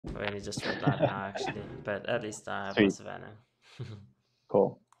We only just went live now, actually, but at least I have my Sweet. Savannah.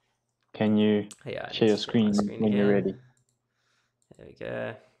 Cool. Can you Yeah, I need share to your share my screen screen when you're again. ready? There we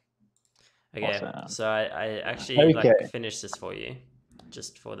go. Okay, Awesome. so I actually like Okay. finished this for you,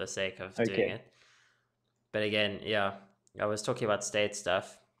 just for the sake of doing Okay. it. But again, yeah, I was talking about state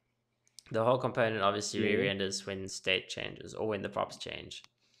stuff. The whole component obviously Yeah. re-renders when state changes or when the props change.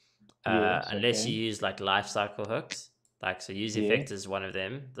 Yes. Unless Okay. you use like lifecycle hooks. Like, so use Yeah. effect is one of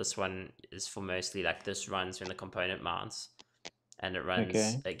them. This one is for mostly like this runs when the component mounts, and it runs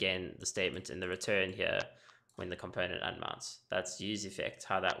Okay. again the statement in the return here when the component unmounts. That's use effect,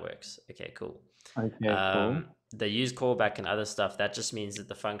 how that works. Okay, cool. Okay. Cool. The use callback and other stuff, that just means that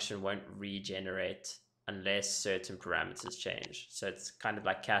the function won't regenerate unless certain parameters change. So it's kind of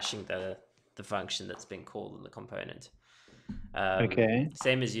like caching the function that's been called in the component. Okay.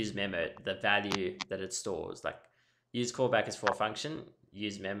 Same as use memo, the value that it stores. Like use callback is for a function,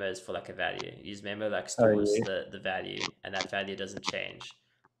 use memo is for like a value. Use memo like Oh stores yeah. the value, and that value doesn't change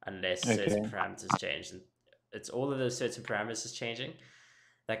unless certain Okay. parameters change. And it's all of those certain parameters changing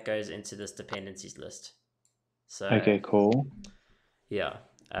that goes into this dependencies list. So Okay. Cool. yeah.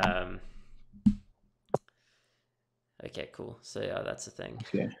 Okay, cool. So yeah, that's the thing.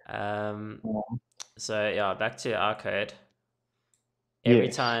 Okay. Um, Well, so yeah, back to our code. Every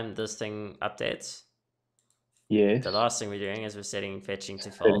yes. time this thing updates, the Yes. last thing we're doing is we're setting fetching to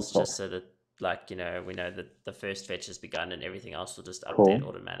Setting false, just false. so that like we know that the first fetch has begun and everything else will just update Cool.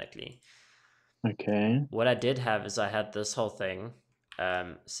 automatically. Okay. What I did have is I had this whole thing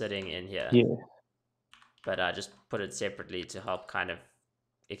sitting in here, Yeah. but I just put it separately to help kind of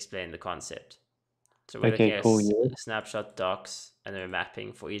explain the concept. So we're looking Okay. at Cool. Yes. snapshot docs, and then we're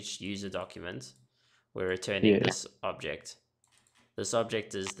mapping for each user document. We're returning Yes. this object. This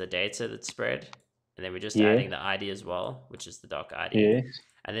object is the data that's spread, and then we're just Yes. adding the ID as well, which is the doc ID. Yes.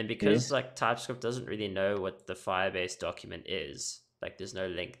 And then because Yes. like TypeScript doesn't really know what the Firebase document is, like there's no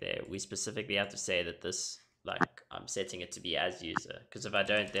link there. We specifically have to say that this, like, I'm setting it to be as user, because if I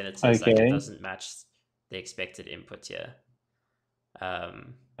don't, then it says like it Okay. doesn't match the expected input here.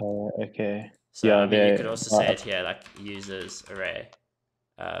 Um, Okay. so I Yeah. mean, you could There. also say it here like users array,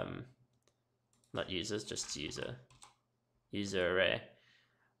 um, not users, just user array.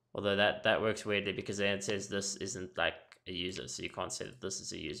 Although that works weirdly because then it says this isn't like a user, so you can't say that this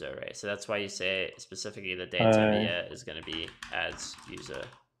is a user array. So that's why you say specifically the data over Uh. here is going to be as user.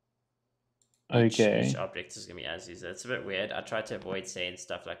 Each Okay. object is going to be as user. It's a bit weird. I try to avoid saying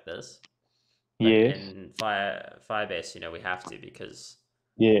stuff like this, but Yes. in Firebase, we have to, because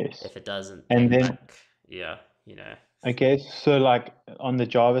Yes. if it doesn't, And then then, like yeah, you know. okay, so like on the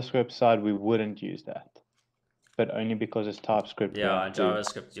JavaScript side, we wouldn't use that, but only because it's TypeScript, we Yeah, have in to.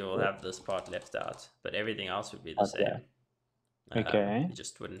 JavaScript you'll have this part left out, but everything else would be the Okay. same. Okay. You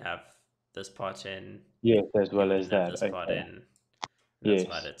just wouldn't have this part in, Yes, as you well as wouldn't have that. this part Okay. in, and that's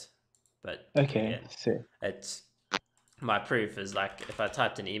about Yes. it. But Okay. again, So, it's my proof is like if I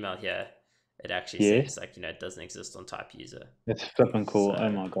typed an email here, it actually yes, says like it doesn't exist on type user. it's flipping cool. Oh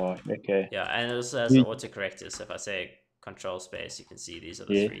So my gosh. Okay. yeah, and it also has an You, autocorrector. So if I say control space, you can see these are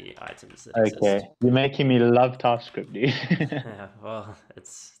the yes. three items that Okay. exist. You're making me love TypeScript, dude. Yeah, well,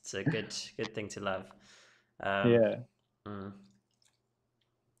 it's a good thing to love. Um, Yeah, mm,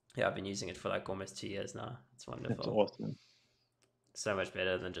 yeah, I've been using it for like almost 2 years now. It's that's wonderful. awesome. So much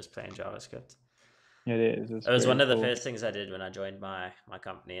better than just plain JavaScript. It is. It's It was very one of the cool. first things I did when I joined my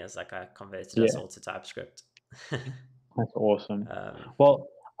company. Is like I converted us Yeah, all to TypeScript. that's awesome. um, Well,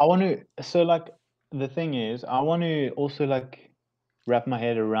 I want to, so like the thing is, I want to also like wrap my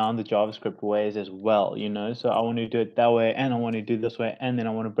head around the JavaScript ways as well, you know? So I want to do it that way, and I want to do this way, and then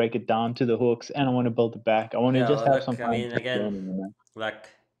I want to break it down to the hooks, and I want to build it back. I want to yeah, just well, have some look, I fun mean, just again, learning, you know? like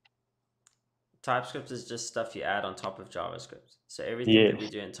TypeScript is just stuff you add on top of JavaScript. So everything that we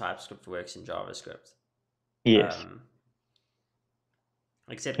Yes, do in TypeScript works in JavaScript. yes. Um,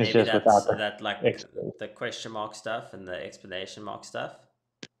 except It's maybe just without the that like extra. the question mark stuff and the explanation mark stuff,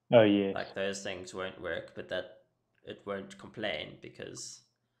 Oh, yes. like those things won't work, but that it won't complain because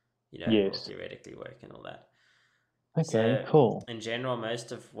it will Yes. theoretically work and all that. Okay, So cool. in general,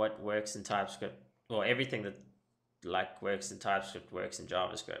 most of what works in TypeScript, or everything that like works in TypeScript works in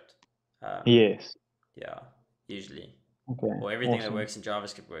JavaScript. Um, Yes. yeah, usually, Okay, or everything that awesome. works in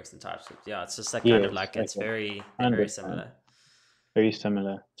JavaScript works in TypeScript. Yeah, it's just like kind of Yes, like okay. I they're very understand. similar. Very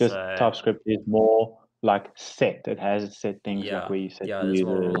similar. Just So TypeScript is more like set. It has set things like yeah, where you set yeah, the there's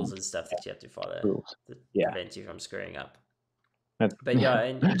more user rules and stuff that you have to follow rules. that Yeah. prevent you from screwing up. That, But yeah,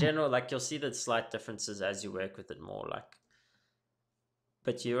 in general, like you'll see the slight differences as you work with it more. Like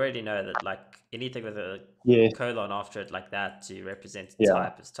But you already know that like anything with a Yes. colon after it like that to represent Yeah.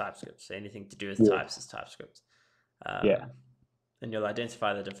 type is TypeScript. So anything to do with Yes. types is TypeScript. Yeah. And you'll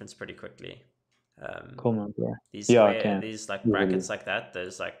identify the difference pretty quickly. Cool, man, bro. These Yeah, I square, can. these like Easily. brackets like that,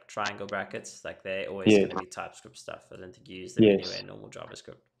 those like triangle brackets, like they're always Yes. going to be TypeScript stuff. I don't think you use them Yes. anywhere in normal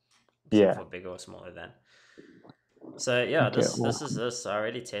JavaScript, except Yeah. for bigger or smaller than. So yeah, Okay. this is this. I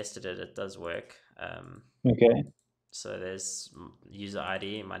already tested it. It does work. Okay. So there's user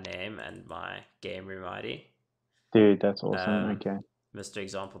ID, my name, and my game room ID. Dude, that's awesome. Okay. Mr.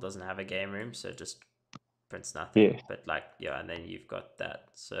 Example doesn't have a game room, so it just prints nothing. Yes. But like, yeah, and then you've got that.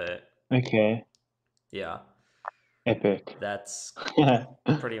 So Okay. yeah, Epic. that's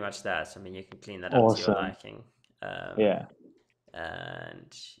pretty much that. I mean, you can clean that up to your Awesome. liking. Yeah.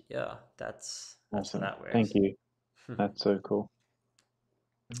 And yeah, that's how Awesome. that Thank works. you. That's so cool.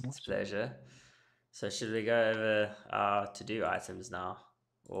 It's a pleasure. So should we go over our to-do items now?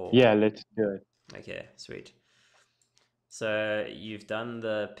 Or Yeah, let's do it. okay, sweet. So you've done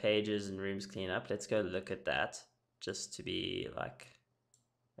the pages and rooms cleanup. Let's go look at that just to be like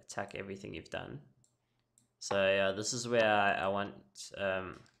attack everything you've done. So yeah, this is where I want.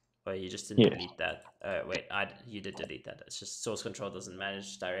 Well, you just didn't Yes. delete that. Wait, you did delete that. It's just source control doesn't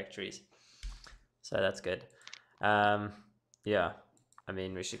manage directories, so that's good. Yeah, I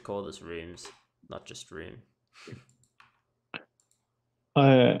mean we should call this rooms, not just room.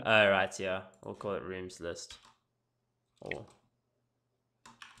 Uh, Oh right, yeah, we'll call it rooms list. Or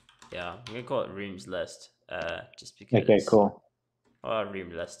yeah, I'm gonna call it rooms list. Just because. okay, cool. Oh,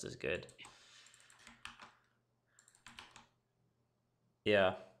 room list is good.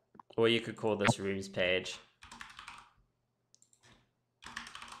 Yeah, or you could call this rooms page.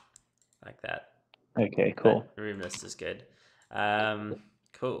 Like that. Okay, cool. But room list is good.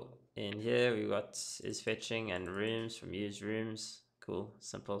 Cool. In here we got is fetching and rooms from use rooms. Cool.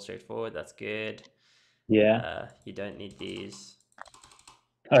 Simple, straightforward. That's good. Yeah. You don't need these.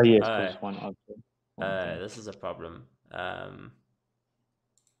 Oh, yes, Oh, because one object. One thing. this is a problem.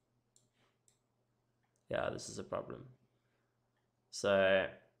 Yeah, this is a problem. So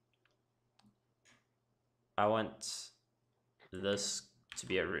I want this to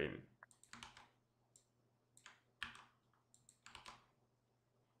be a room.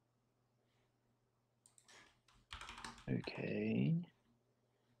 Okay.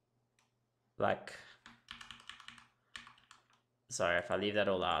 Like, sorry, if I leave that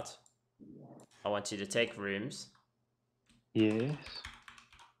all out, I want you to take rooms, Yes.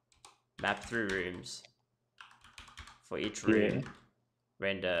 map through rooms. For each room, Yeah.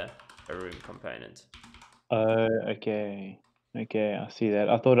 render a room component. Okay. Okay, I see that.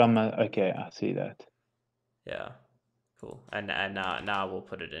 I thought okay, I see that. Yeah, cool. And now we'll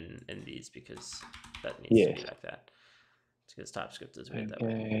put it in these because that needs to be Yes. like that. It's because TypeScript is weird that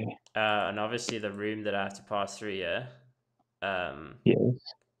way. Okay. And obviously the room that I have to pass through here,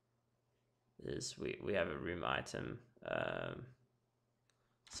 Yes. is we have a room item.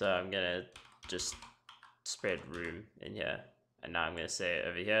 So I'm gonna just spread room in here, and now I'm gonna say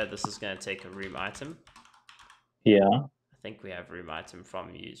over here this is gonna take a room item. Yeah. I think we have room item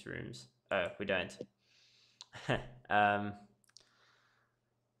from use rooms. Oh, we don't.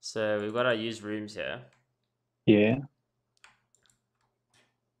 So we've got our use rooms here. Yeah.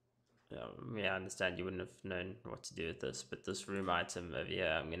 Yeah, I understand you wouldn't have known what to do with this, but this room item over here,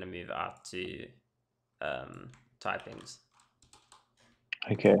 I'm going to move out to typings.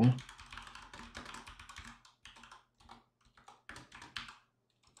 Okay.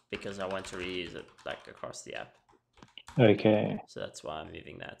 Because I want to reuse it like across the app. Okay. So that's why I'm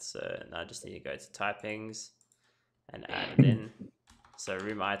moving that. So now I just need to go to typings and add it in. So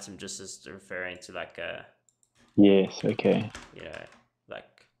room item just is referring to like a, Yes, okay. you know,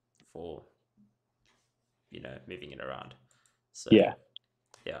 like for, you know, moving it around. So Yeah.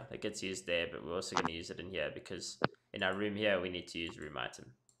 yeah, it gets used there, but we're also going to use it in here because in our room here, we need to use room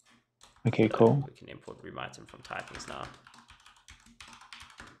item. Okay, So cool. we can import room item from typings now.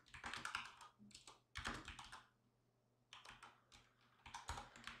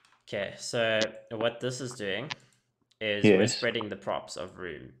 Okay, so what this is doing is we're Yes. spreading the props of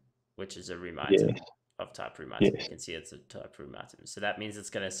room, which is a room Yes. item of type room item. Yes. You can see it's a type room item. So that means it's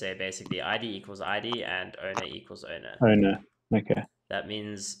going to say basically ID equals ID and owner equals owner. Oh no. Okay. That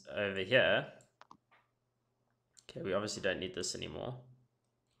means over here, okay, we obviously don't need this anymore.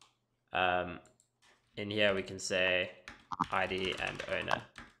 In here we can say ID and owner.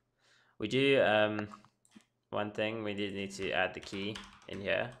 We do one thing, we do need to add the key in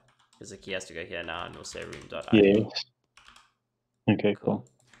here because the key has to go here now, and we'll say room.id. Yes. Okay, cool.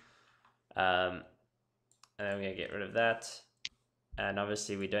 And then we're gonna get rid of that. And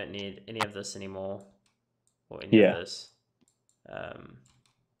obviously we don't need any of this anymore, or any of this.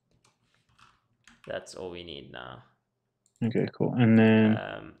 That's all we need now. Okay, cool. And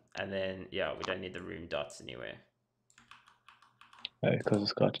then yeah, we don't need the room dots anywhere. because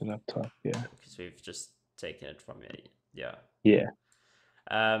it's got it up top, yeah. Because we've just taken it from it, yeah. Yeah.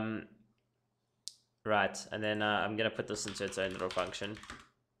 Right, and then I'm gonna put this into its own little function,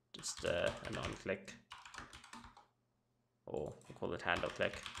 just a non-click, or we'll call it handle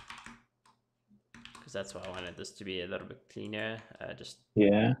click, because that's why I wanted this to be a little bit cleaner. Just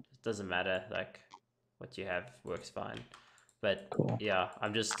Yeah. It doesn't matter, like what you have works fine. But Cool. yeah,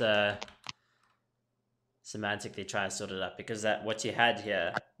 I'm just semantically trying to sort it out, because that what you had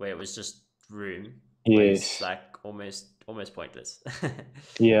here, where it was just room, was Yes. like almost pointless.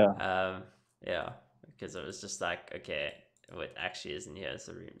 Yeah. Yeah, because it was just like, okay, what actually is in here is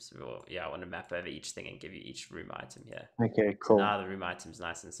the rooms. Well, yeah, I want to map over each thing and give you each room item here. Okay, So cool. now the room item is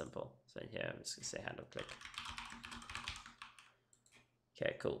nice and simple. So here I'm just gonna say handle click.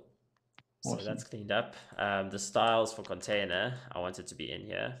 Okay, cool. So Awesome. that's cleaned up. The styles for container, I want it to be in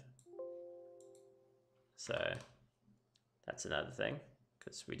here. So that's another thing,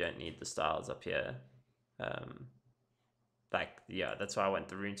 because we don't need the styles up here. Yeah, that's why I want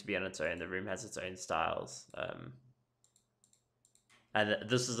the room to be on its own. The room has its own styles. And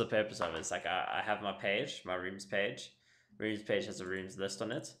this is the purpose of it. It's like I have my page, my rooms page. Rooms page has a rooms list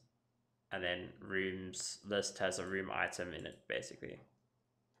on it. And then rooms list has a room item in it, basically.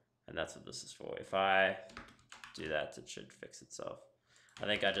 And that's what this is for. If I do that, it should fix itself. I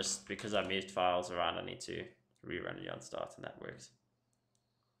think because I moved files around, I need to rerun yarn start, and that works.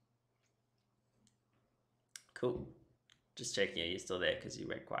 Cool. Just checking, are you still there? Because you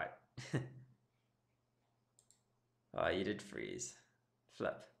went quiet. Oh, you did freeze.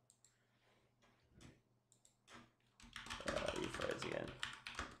 Flip. You froze again.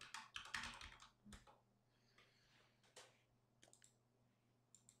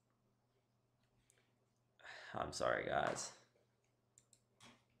 I'm sorry, guys.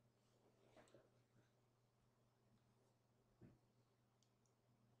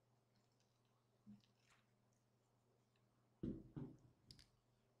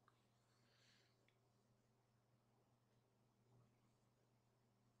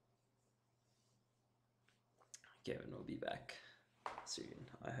 Kevin will be back soon,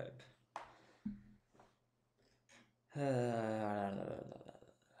 I hope.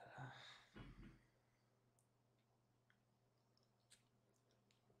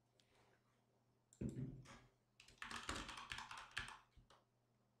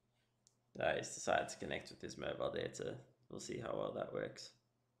 He's decided to connect with his mobile data. We'll see how well that works.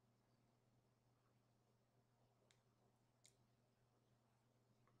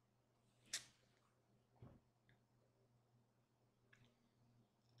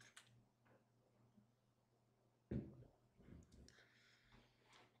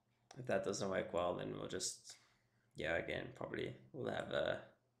 If that doesn't work well, then we'll just, yeah, again, probably we'll have a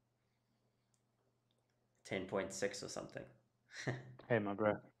 10.6 or something. Hey, my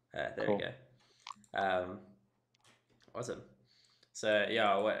bro. There cool. we go. Awesome. So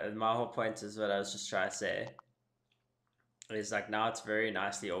yeah, my whole point is what I was just trying to say is, like, now it's very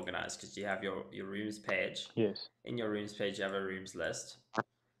nicely organized, because you have your rooms page. Yes. In your rooms page, you have a rooms list,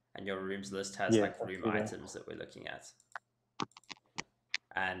 and your rooms list has Yes, like I room see that. items that we're looking at.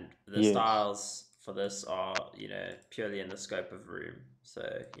 And the Yes. styles for this are, purely in the scope of room. So,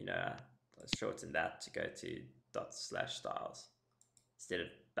 let's shorten that to go to /styles instead of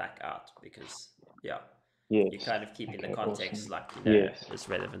back out, because Yes. you're kind of keeping the context awesome. like, Yes. as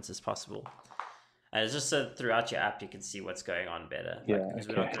relevant as possible. And it's just so throughout your app you can see what's going on better. Yeah, Like, because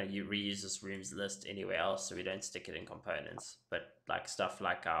we're okay. not going to reuse this rooms list anywhere else, so we don't stick it in components. But like stuff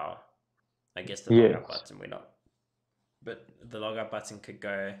like the Yes. logout button, we're not. But the logout button could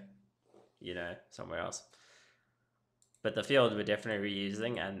go, somewhere else. But the field we're definitely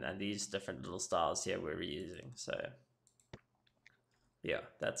reusing, and these different little styles here we're reusing. So yeah,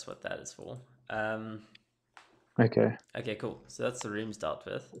 that's what that is for. Okay. Okay, cool. So that's the rooms dealt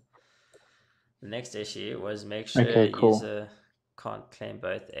with. The next issue was make sure Okay, cool. user can't claim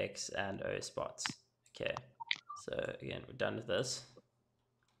both X and O spots. Okay, so again, we're done with this.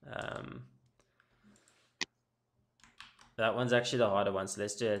 That one's actually the harder one, so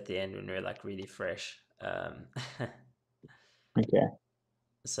let's do it at the end when we're like really fresh. Okay.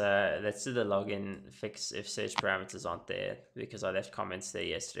 So let's do the login fix if search parameters aren't there, because I left comments there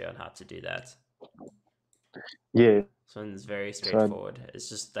yesterday on how to do that. Yeah. This one's very straightforward. It's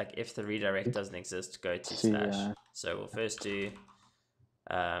just like, if the redirect doesn't exist, go to /. So we'll first do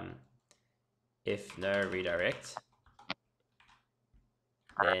if no redirect,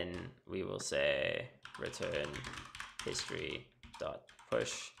 then we will say return history dot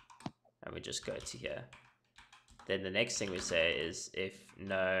push, and we just go to here. Then the next thing we say is if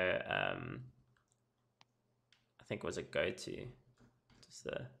no, I think it was a go to, just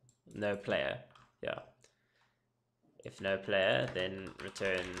the no player, yeah. If no player, then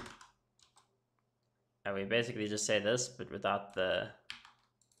return, and we basically just say this, but without the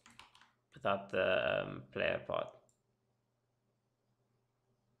player part.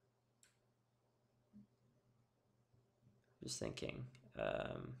 Just thinking,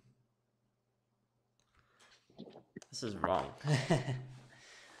 this is wrong.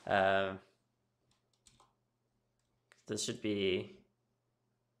 This should be,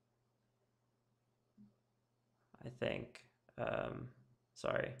 I think,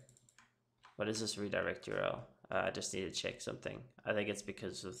 sorry, what is this redirect URL? I just need to check something. I think it's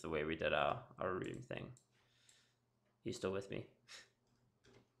because of the way we did our room thing. You still with me?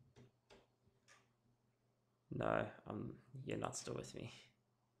 No, you're not still with me.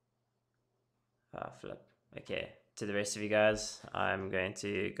 Flip. Okay, to the rest of you guys, I'm going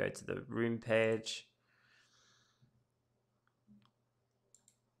to go to the room page.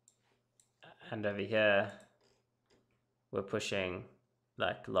 And over here, we're pushing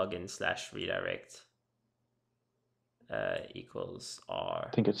like login / redirect equals R.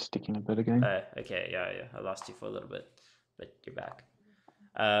 I think it's sticking a bit again. Okay, yeah. I lost you for a little bit, but you're back.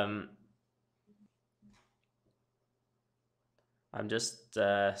 I'm just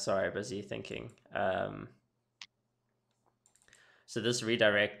sorry, busy thinking. So this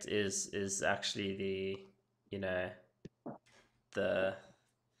redirect is actually the, you know, the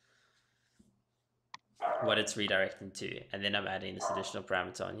what it's redirecting to, and then I'm adding this additional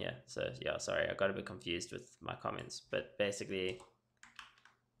parameter on here. So yeah, sorry, I got a bit confused with my comments, but basically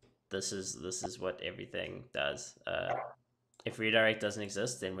this is what everything does. If redirect doesn't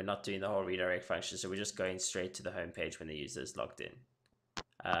exist, then we're not doing the whole redirect function, so we're just going straight to the home page when the user is logged in.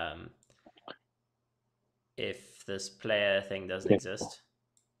 If this player thing doesn't exist,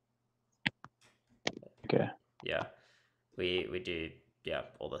 okay, yeah, we do, yeah,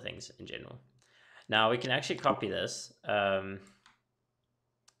 all the things in general. Now we can actually copy this and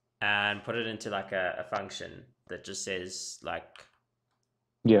put it into like a function that just says like,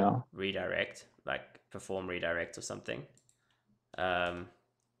 yeah, redirect, like perform redirect or something.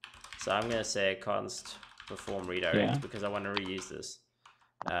 So I'm gonna say const perform redirect, because I want to reuse this.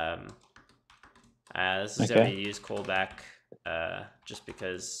 This is gonna be use callback, just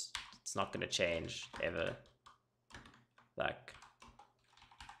because it's not gonna change ever. Like,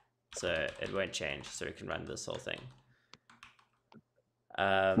 so it won't change, so we can run this whole thing.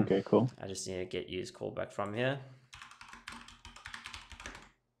 okay, cool. I just need to get use callback from here.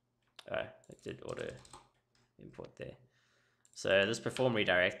 It did auto import there. So this perform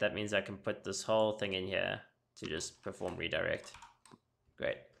redirect, that means I can put this whole thing in here to just perform redirect.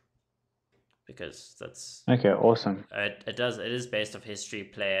 Great. Because that's okay, awesome. It is based off history,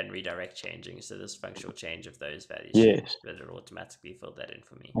 player, and redirect changing. So this function will change if those values change, but it'll automatically fill that in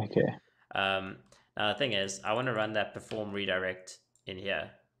for me. Okay. Now the thing is, I want to run that perform redirect in here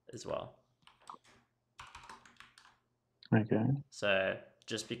as well. Okay. So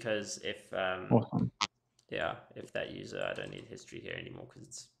just because if awesome. Yeah, if that user, I don't need history here anymore because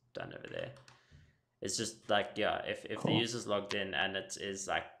it's done over there. It's just like, yeah, if the user's logged in and it is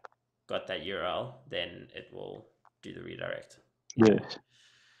like got that URL, then it will do the redirect. Yes.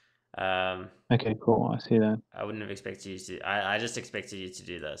 Okay, cool. I see that. I wouldn't have expected you to. I just expected you to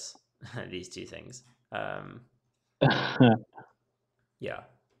do this, these two things. Yeah,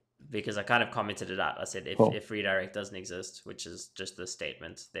 because I kind of commented it out. I said if redirect doesn't exist, which is just the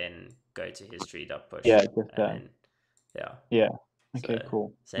statement, then go to history.push. Yeah, just that. Then, yeah. Yeah. Okay, So,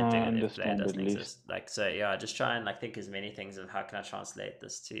 cool. Same thing with if player doesn't exist. exist. Like, so yeah, just try and like think as many things of how can I translate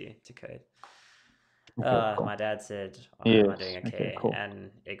this to code. Okay, cool. My dad said, am I doing okay? Cool.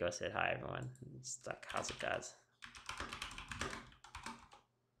 And Ego said, hi everyone. It's like, how's it guys?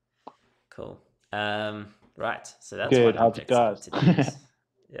 Cool. Right, so that's good. one object to use.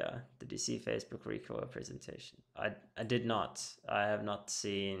 Yeah, did you see Facebook Record presentation? I did not. I have not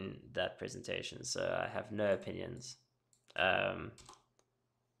seen that presentation, so I have no opinions.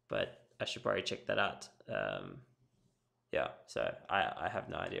 But I should probably check that out. Yeah, so I have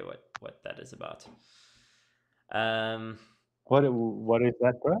no idea what that is about. What is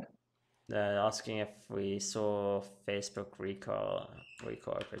that, bro? Asking if we saw Facebook recall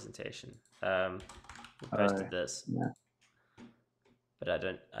presentation. We posted this, but I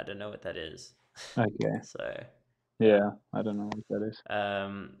don't know what that is. Okay. So yeah, I don't know what that is.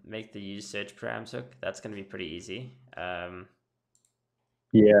 Make the use search params hook. That's going to be pretty easy.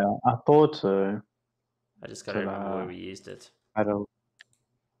 Yeah, I thought so. I just got to remember where we used it. I don't.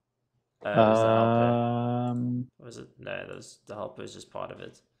 It was the helper. I'm Was it? No, the helper is just part of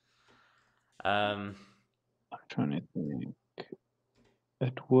it. trying to think.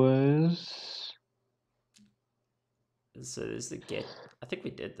 It was. So there's the get. I think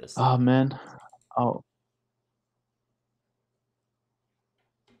we did this. Oh man. Oh.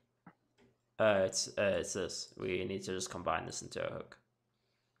 It's this. We need to just combine this into a hook.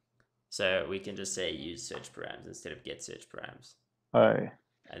 So we can just say use search params instead of get search params. Oh.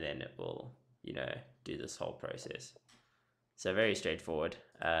 And then it will, do this whole process. So very straightforward.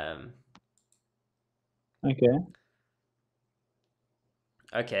 Okay.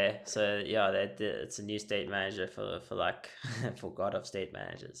 Okay, so yeah, it's a new state manager for like for God of state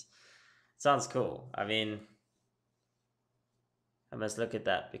managers. Sounds cool. I mean, I must look at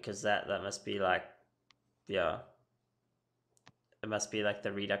that because that must be like, yeah, it must be like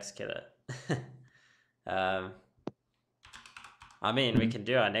the Redux killer. um, I mean, we can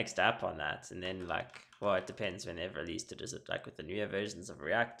do our next app on that, and then like, well, it depends when they've released it. Is it like with the newer versions of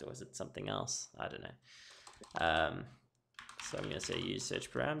React, or is it something else? I don't know. So I'm gonna say use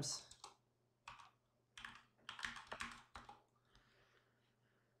search params.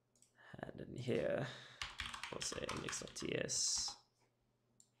 And in here, we'll say index.ts.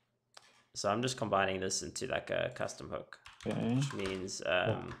 So I'm just combining this into like a custom hook, Okay. which means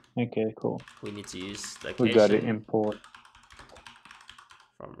Okay. Cool. we need to use We got to location import.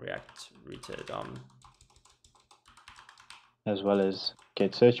 from React router DOM. As well as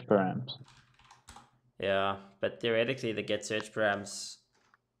get search params. Yeah, but theoretically the get search params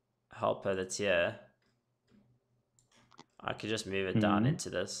helper that's here, I could just move it down into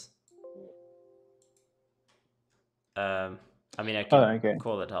this. I mean, I can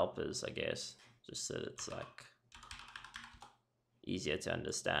call it helpers, I guess, just so that it's like easier to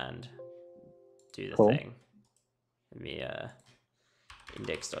understand. Do the thing. Let me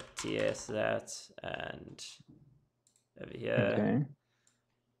index.ts that, and over here. Okay.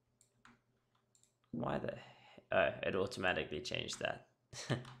 Why the? Oh, it automatically changed that.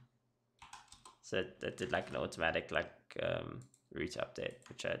 So that did like an automatic root update,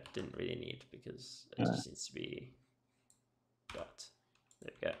 which I didn't really need because it just needs to be dot.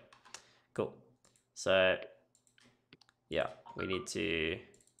 There we go. Cool. So yeah, we need to,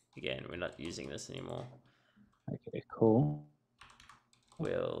 again, we're not using this anymore. Okay, cool.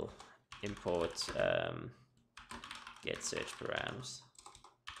 We'll import get search params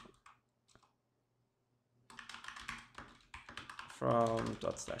from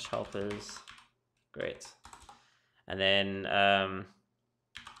 /helpers. Great. And then I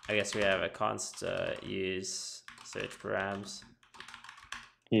guess we have a const use search params.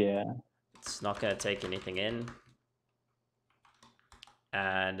 Yeah. It's not going to take anything in.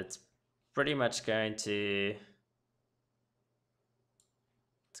 And it's pretty much going to,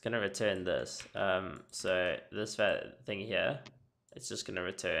 it's going to return this. So this thing here, it's just going to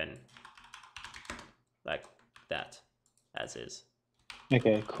return like that, as is.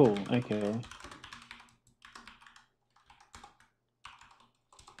 Okay, cool. Okay.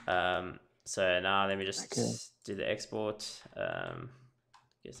 So now let me just do the export.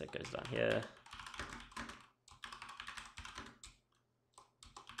 Guess that goes down here.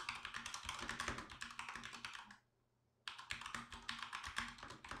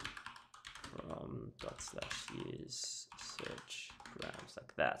 From /use search params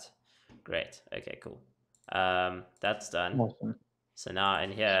like that. Great. Okay, cool. That's done. Awesome. So now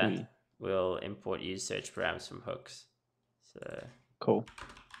in here, we'll import use search params from hooks. So cool.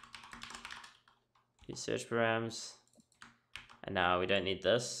 Use search params. And now we don't need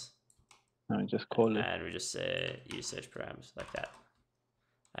this. No, just call it. And we just say use search params like that.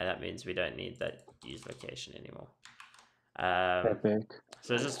 And that means we don't need that use location anymore.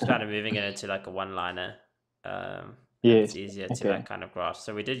 So it's just kind of moving it into like a one-liner. It's easier to like kind of grasp.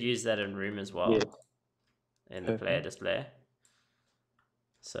 So we did use that in Room as well, in the player display.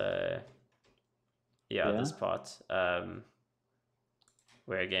 So yeah, this part,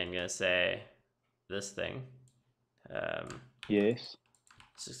 we're again gonna say this thing. Yes.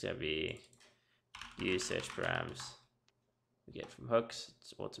 It's just gonna be use search params we get from hooks.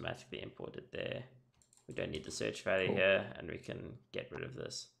 It's automatically imported there. We don't need the search value here, and we can get rid of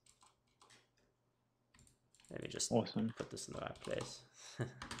this. Let me just put this in the right place.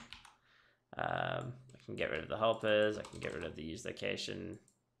 I can get rid of the helpers. I can get rid of the use location.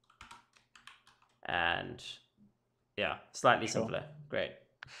 And yeah, slightly simpler. Great.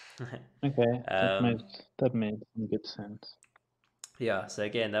 Okay, that made some good sense. Yeah, so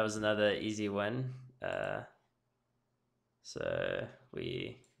again, that was another easy one. So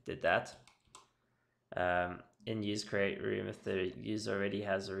we did that. In use create room, if the user already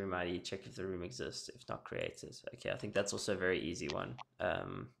has a room ID, check if the room exists. If not, create it. Okay, I think that's also a very easy one.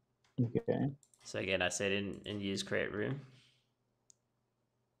 Okay. So again, I said in use create room.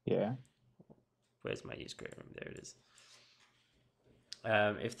 Yeah. Where's my use create room? There it is.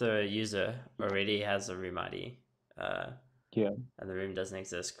 If the user already has a room ID, Yeah. and the room doesn't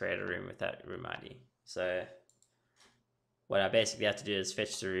exist, create a room with that room ID. So what I basically have to do is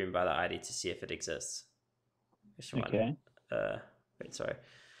fetch the room by the ID to see if it exists. Question one. Okay. Wait, sorry.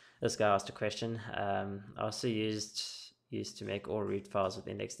 This guy asked a question. I also used to make all root files with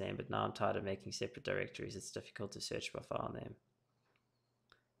index name, but now I'm tired of making separate directories. It's difficult to search by file name.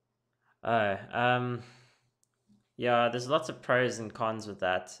 Oh, yeah, there's lots of pros and cons with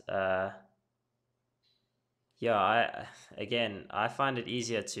that. Yeah, I find it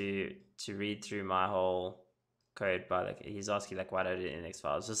easier to read through my whole code by like he's asking like why do I do index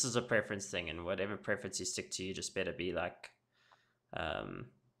files. This is a preference thing, and whatever preference you stick to, you just better be like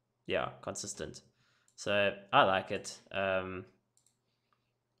yeah, consistent. So I like it.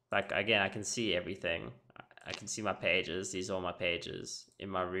 Like again, I can see everything. I can see my pages. These are all my pages in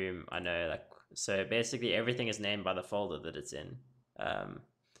my room. I know like so basically everything is named by the folder that it's in.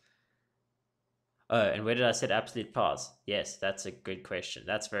 Oh, and where did I set absolute paths? Yes, that's a good question.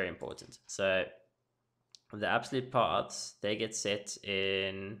 That's very important. So the absolute paths, they get set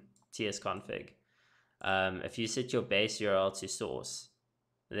in tsconfig. If you set your base URL to source,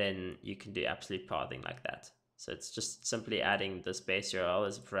 then you can do absolute pathing like that. So it's just simply adding this base URL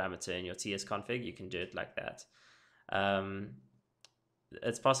as a parameter in your tsconfig. You can do it like that.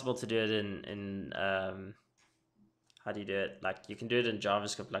 It's possible to do it in how do you do it? Like you can do it in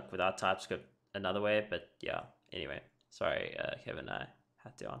JavaScript, like without TypeScript another way, but yeah. Anyway, sorry, Kevin, I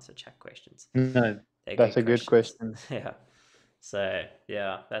had to answer chat questions. No, They're that's good a good questions. question. Yeah. So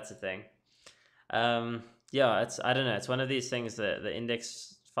yeah, that's the thing. Yeah, it's I don't know. It's one of these things that the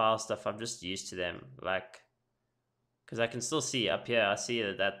index file stuff. I'm just used to them, like because I can still see up here. I see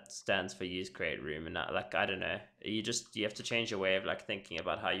that stands for use create room, and like I don't know. You have to change your way of like thinking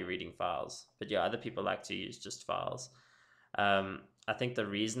about how you're reading files. But yeah, other people like to use just files. I think the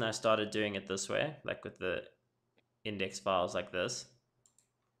reason I started doing it this way, like with the index files like this,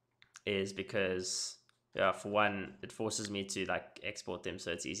 is because yeah, for one, it forces me to like export them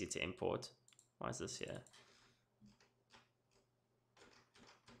so it's easy to import. Why is this here?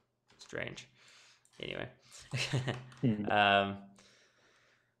 Strange. Anyway. um,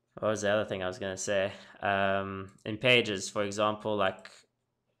 what was the other thing I was going to say? In pages, for example, like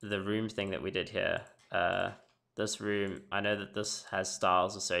the room thing that we did here, this room, I know that this has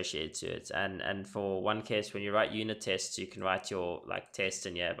styles associated to it, and for one case, when you write unit tests, you can write your like test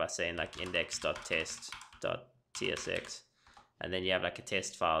in here by saying like index.test.tsx, and then you have like a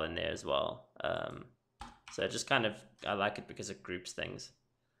test file in there as well. So just kind of I like it because it groups things.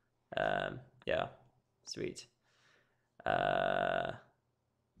 Yeah, sweet.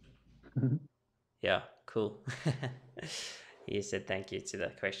 Yeah, cool. He said thank you to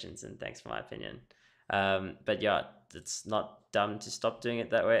the questions and thanks for my opinion. But yeah, it's not dumb to stop doing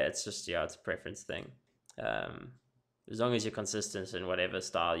it that way. It's just yeah, it's a preference thing. As long as you're consistent in whatever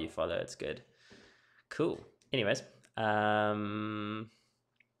style you follow, it's good. Cool. Anyways, and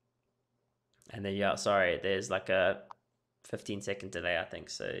then yeah, sorry, there's like a 15-second delay, I think,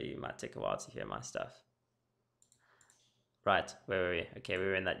 so you might take a while to hear my stuff. Right, where were we? Okay, we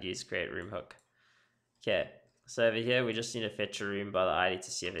were in that use create room hook. Okay, so over here, we just need to fetch a room by the ID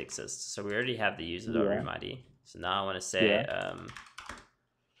to see if it exists. So we already have the user.room ID. So now I want to say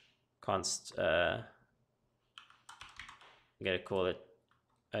const, I'm going to call it,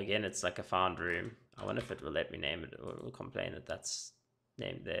 again, it's like a found room. I wonder if it will let me name it or it will complain that that's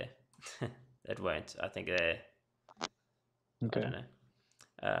named there. It won't. I think they, I don't know.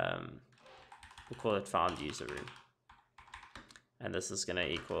 We'll call it found user room. And this is going to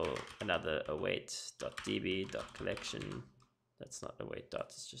equal another await.db.collection. That's not await dot,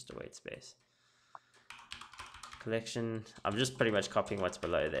 it's just await space. Collection. I'm just pretty much copying what's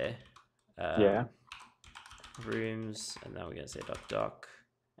below there. Rooms, and now we're going to say .doc,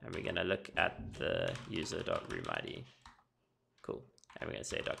 and we're going to look at the user.room ID. Cool. And we're going to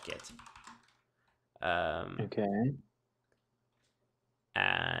say .get. Okay.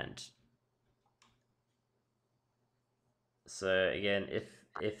 And so again,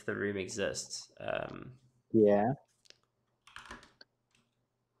 if the room exists,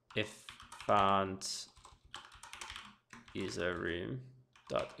 if found user room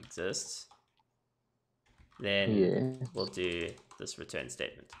dot exists, then we'll do this return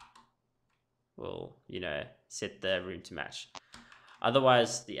statement. We'll set the room to match.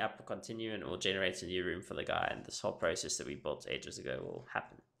 Otherwise, the app will continue and it will generate a new room for the guy, and this whole process that we built ages ago will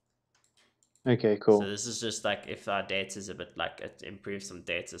happen. Okay, So cool. this is just like if our data is a bit like it improves some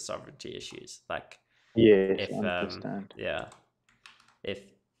data sovereignty issues. Like Yes, if I understand. yeah, if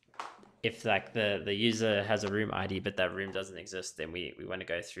like the user has a room ID but that room doesn't exist, then we want to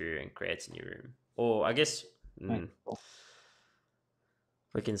go through and create a new room. Or I guess Okay, cool.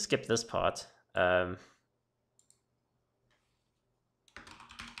 we can skip this part.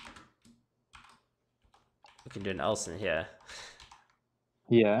 We can do an else in here.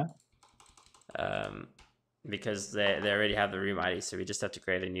 Yeah. Because they already have the room ID, so we just have to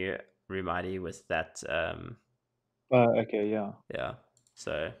create a new room ID with that. Okay, yeah. Yeah.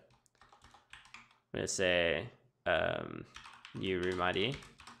 So I'm gonna say new room ID.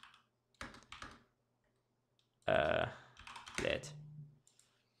 Let.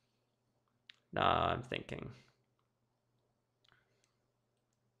 Now I'm thinking.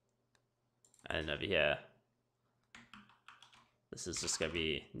 And over here, this is just gonna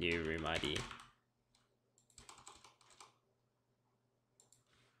be new room ID.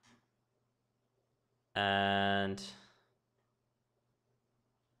 And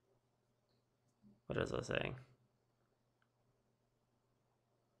what was I saying?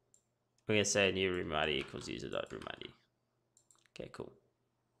 We're gonna say new room ID equals user.room ID. Okay, cool.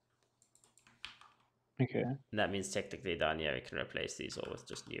 Okay. And that means technically down here we can replace these all with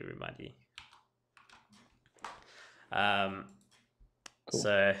just new room ID. Cool.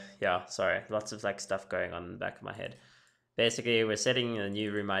 So yeah, sorry, lots of like stuff going on in the back of my head. Basically, we're setting a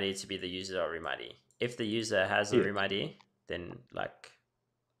new room ID to be the user.room ID. If the user has a Yes. room ID, then like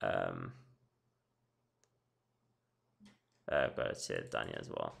I've got to set it down here as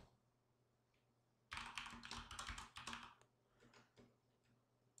well.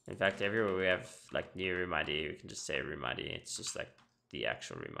 In fact, everywhere we have like new room ID, we can just say room ID. It's just like the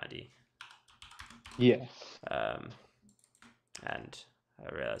actual room ID. Yeah. And I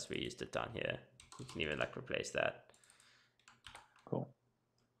realized we used it down here. We can even like replace that. Cool.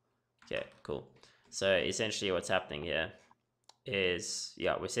 Okay, cool. So essentially what's happening here is,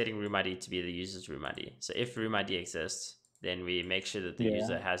 yeah, we're setting room ID to be the user's room ID. So if room ID exists, then we make sure that the Yeah.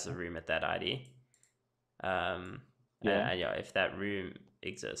 user has a room at that ID. Yeah. And yeah, if that room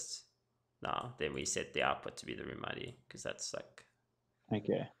exists, now then we set the output to be the room ID, because that's like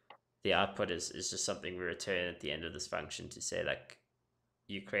Okay. the output is just something we return at the end of this function to say like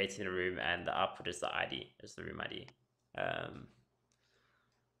you creating a room and the output is the ID, is the room ID.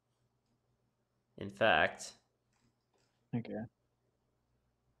 In fact, Okay.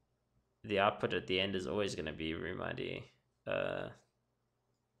 the output at the end is always going to be room ID. Where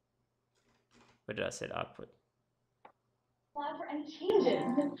did I set output? Allow for any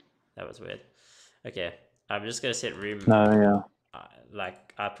changes. That was weird. Okay, I'm just going to set room No, yeah.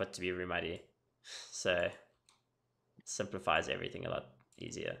 like output to be room ID. So simplifies everything a lot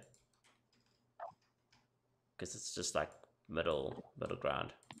easier because it's just like middle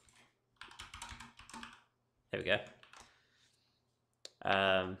ground. There we go.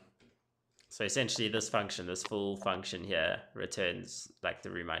 So essentially this function, this full function here, returns like the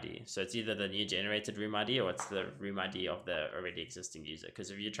room ID. So it's either the new generated room ID or it's the room ID of the already existing user.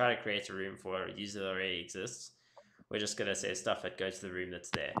 Because if you try to create a room for a user that already exists, we're just going to say stuff that goes to the room that's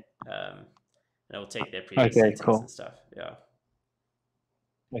there. And it will take their previous Okay, settings cool. and stuff. Yeah.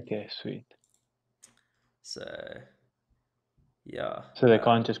 Okay, sweet. So, yeah. So they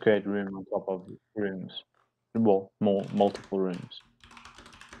can't just create room on top of rooms. Well, multiple rooms.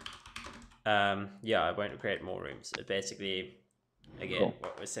 Yeah, I won't create more rooms. It basically, again, Cool.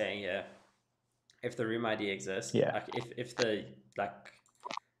 what we're saying here, if the room ID exists, Yeah. like if the like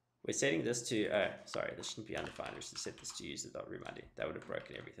we're setting this to sorry, this shouldn't be undefined. We should set this to user.room ID. That would have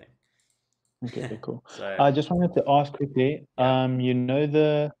broken everything. Okay, cool. So I just wanted to ask quickly. yeah. You know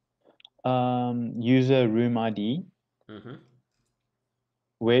the user room ID. Mm-hmm.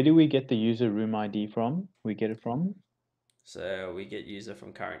 Where do we get the user room ID from? We get it from? So we get user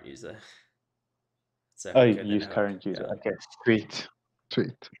from current user. So Oh, hook and then use a hook. current user. Yeah. Okay, sweet.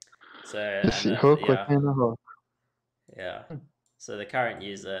 Sweet. So Just and hook yeah, within a hook. yeah. So the current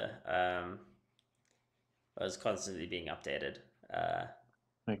user was constantly being updated.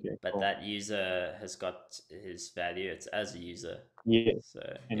 Okay, But cool. that user has got his value. It's as a user. Yeah, So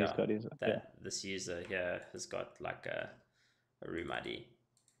and he's yeah, got his, yeah. this user here has got like a room ID.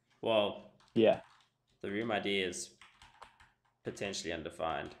 Well, Yeah. the room ID is potentially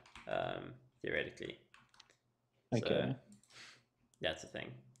undefined, theoretically. So Okay. that's a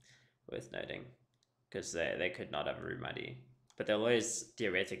thing worth noting, because they could not have a room ID, but they'll always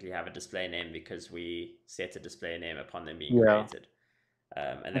theoretically have a display name because we set a display name upon them being Yeah. created.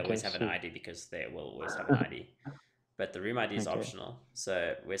 and they Okay, always have an sweet. ID because they will always have an ID. But the room ID is Okay. optional.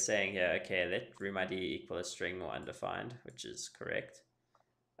 So we're saying here, okay, let room ID equal a string or undefined, which is correct.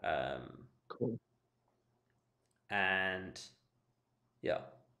 Cool. And yeah,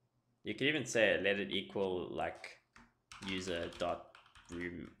 you could even say let it equal like user dot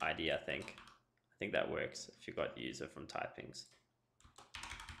room ID. I think that works if you got user from typings.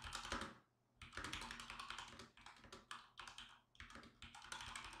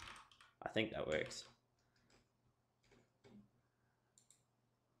 I think that works.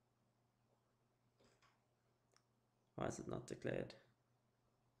 Why is it not declared?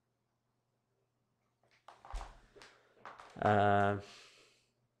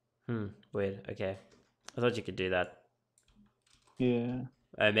 Weird. Okay, I thought you could do that. Yeah.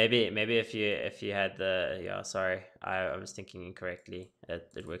 Maybe if you had the sorry, I was thinking incorrectly.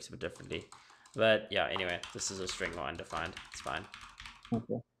 It works a bit differently, but yeah. Anyway, this is a string or undefined. It's fine.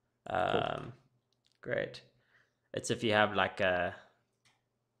 Okay. Great. It's if you have like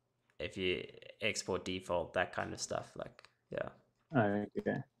if you export default, that kind of stuff. Like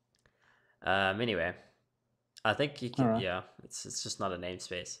Okay. Anyway, I think you can. Alright. Yeah, it's just not a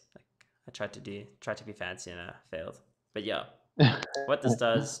namespace. Like I tried to be fancy and I failed. But yeah, what this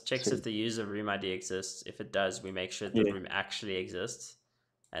does checks if Sweet. the user room ID exists. If it does, we make sure the Yeah. room actually exists,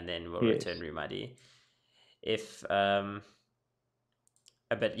 and then we'll Yes. return room ID. If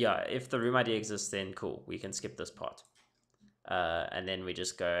but yeah, if the room ID exists, then cool, we can skip this part. And then we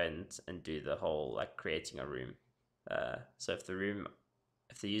just go and do the whole like creating a room. So if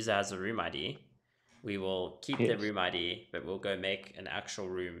the user has a room ID, we will keep their Yes. room ID, but we'll go make an actual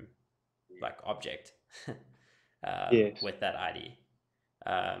room like object Yes. with that ID.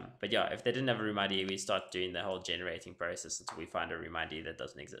 But yeah, if they didn't have a room ID, we start doing the whole generating process until we find a room ID that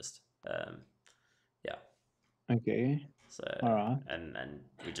doesn't exist. Yeah. Okay. So Alright. and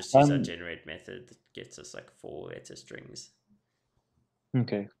we just use our Um. generate method that gets us like 4-letter strings.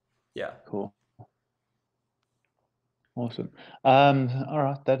 Okay. Yeah. Cool. Awesome. All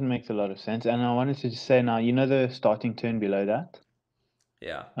right, that makes a lot of sense. And I wanted to just say now, you know the starting turn below that?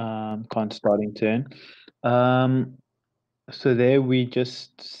 Yeah. Const starting turn. So there we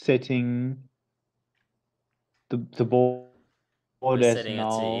just setting the board We're as setting it to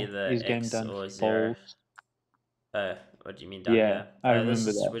null, either is game X done or 0. false. What do you mean done Yeah, here? I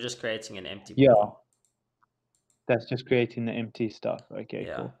remember that. We're just creating an empty Yeah, board. that's just creating the empty stuff. Okay,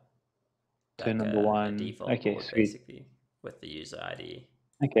 Yeah. cool. Turn Like number a one. default Okay, board sweet. basically with the user ID.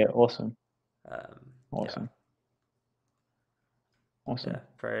 Okay, awesome. Yeah. Awesome. Yeah,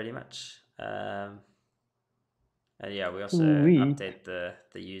 pretty much. And yeah, we also Sweet. update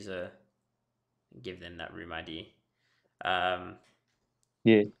the user and give them that room ID. Um,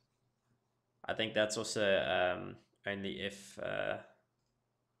 Yeah. I think that's also only if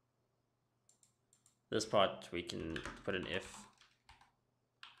this part we can put an if.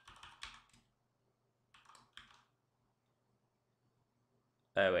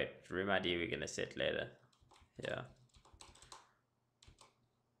 Oh wait, room ID we're gonna set later. Yeah.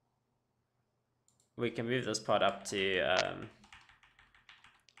 We can move this part up to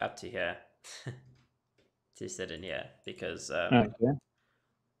here to set in here because Okay.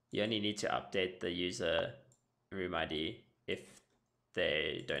 you only need to update the user room ID if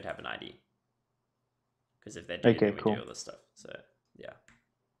they don't have an ID. Because if they do, Okay, then we do cool. all this stuff. So yeah,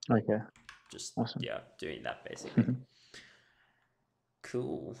 Okay. just Awesome. doing that basically.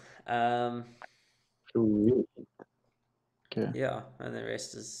 Cool. Sweet. Okay. Yeah, and the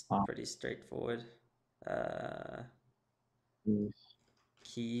rest is Wow. pretty straightforward. Yes.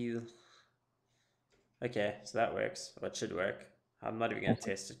 Key. Okay, so that works. Or it should work. I'm not even gonna Awesome.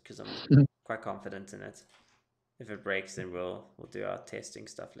 test it because I'm quite confident in it. If it breaks, then we'll do our testing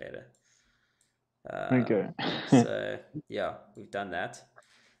stuff later. Okay. So yeah, we've done that.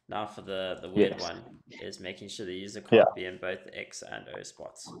 Now for the weird Yes. one is making sure the user Yeah. can't be in both X and O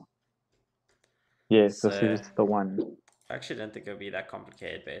spots. Yes, this So is the one. I actually don't think it'll be that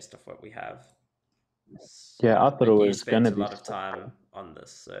complicated based off what we have. Yeah, I So, thought but it you was spent gonna a be. lot of time on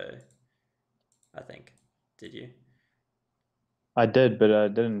this, so I think. Did you? I did, but I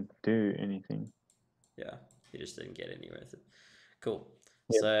didn't do anything. Yeah, you just didn't get anywhere with it. Cool.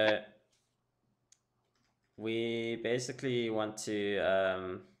 Yeah. So we basically want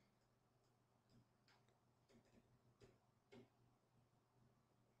to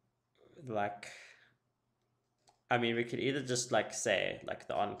like, I mean, we could either just like say like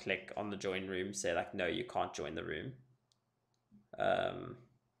the on click on the join room, say like no, you can't join the room,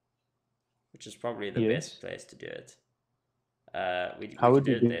 which is probably the Yes. best place to do it. We How can would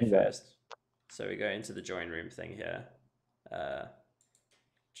do you it there do that? first. So we go into the join room thing here.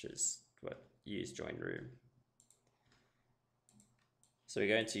 which is what use join room. So we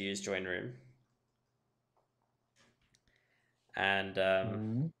go into use join room,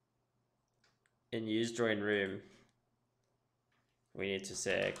 and in use join room, we need to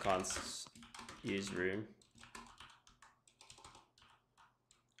say const use room.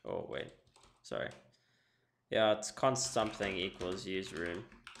 Oh wait, sorry. Yeah, it's const something equals use room.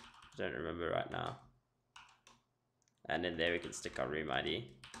 I don't remember right now. And in there we can stick our room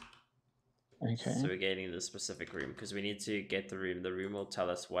ID. Okay. So we're getting the specific room because we need to get the room. The room will tell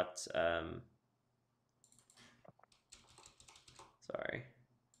us what. Sorry,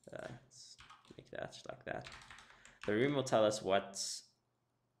 let's make that like that. The room will tell us what.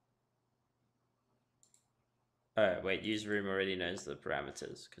 Oh wait, use room already knows the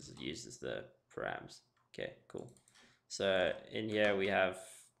parameters because it uses the params. Okay, cool. So in here we have.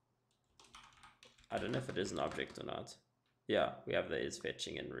 I don't know if it is an object or not. Yeah, we have the is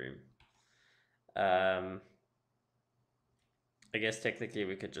fetching in room. I guess technically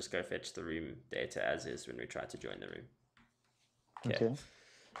we could just go fetch the room data as is when we try to join the room. Okay.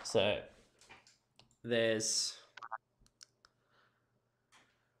 So there's,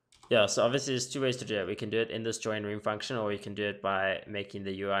 yeah, so obviously there's two ways to do it. We can do it in this join room function, or we can do it by making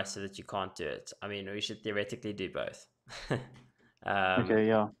the UI so that you can't do it. I mean, we should theoretically do both. Okay,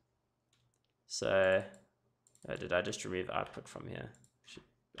 yeah. So did I just remove output from here? Should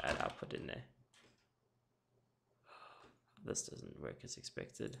add output in there. This doesn't work as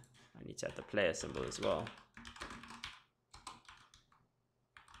expected. I need to add the player symbol as well.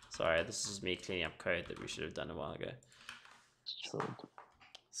 Sorry, this is me cleaning up code that we should have done a while ago.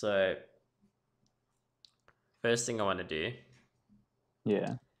 So first thing I want to do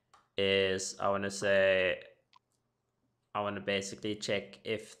is I want to basically check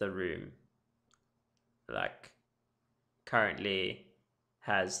if the room like currently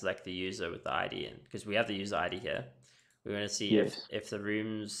has like the user with the ID in, because we have the user ID here. We want to see if the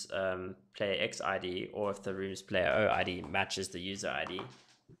room's player X ID or if the room's player O ID matches the user ID,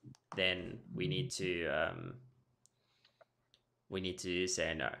 then we need to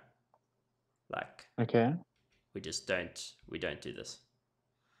say no. Like, we don't do this.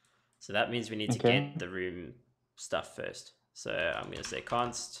 So that means we need to get the room stuff first. So I'm gonna say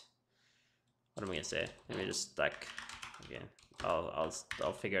const. What am I gonna say? Let me just like, again, I'll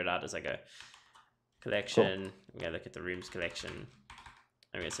figure it out as I go. Collection. I'm gonna look at the rooms collection.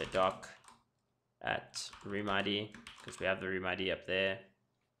 I'm gonna say doc at room ID because we have the room ID up there.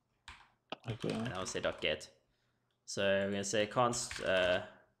 And I'll say doc get. So I'm gonna say const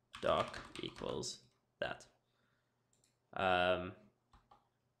doc equals that.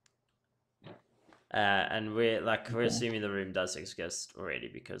 And we're assuming the room does exist already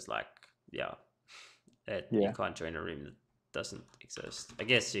because you can't join a room that doesn't exist. I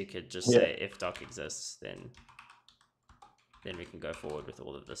guess you could just say if doc exists, then we can go forward with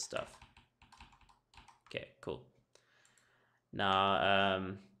all of this stuff. Okay, cool.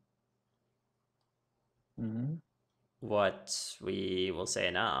 Now what we will say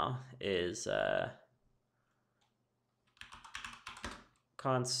now is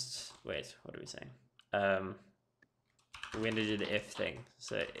const, wait, what are we saying? We're going to do the if thing.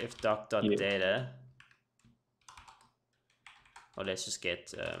 So if doc.data, or let's just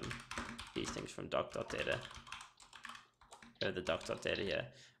get these things from doc.data. Go to the doc.data here.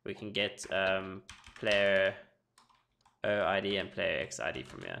 We can get player O ID and player X ID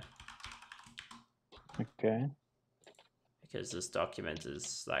from here. Okay. Because this document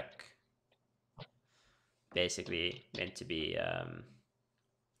is like basically meant to be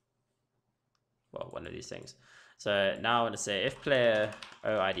well, one of these things. So now I want to say if player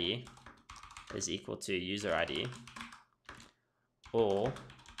O ID is equal to user ID, or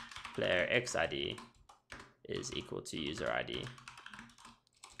player X ID is equal to user ID,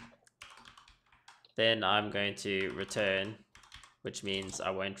 then I'm going to return, which means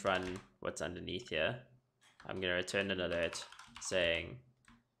I won't run what's underneath here. I'm going to return an alert saying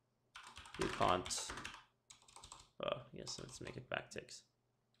you can't, well, yes, let's make it backticks.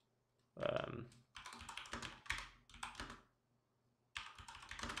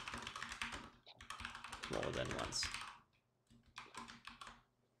 More than once.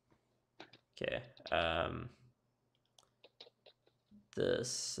 Okay.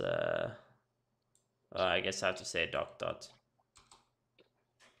 This, I guess I have to say doc dot.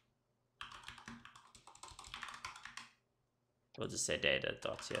 We'll just say data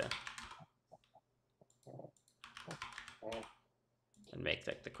dot here. And make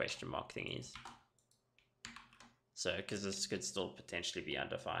like the question mark thingies. So, because this could still potentially be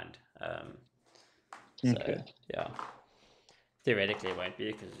undefined. So, yeah. Theoretically, it won't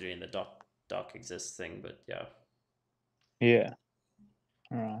be because we're doing the doc exists thing, but yeah, Yeah.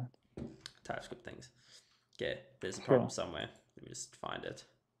 All right. TypeScript things. Okay, there's a Cool. problem somewhere. Let me just find it.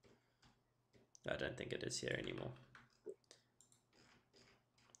 I don't think it is here anymore.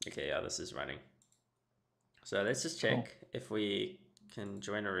 Okay, yeah, this is running. So let's just check Cool. if we can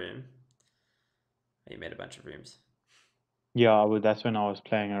join a room. You made a bunch of rooms. Yeah, well, that's when I was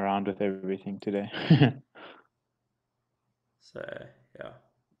playing around with everything today. So yeah,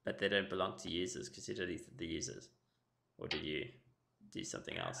 but they don't belong to users because you deleted the users, or did you do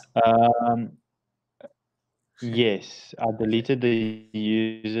something else? Yes, I Okay. deleted the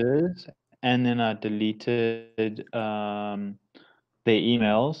users and then I deleted their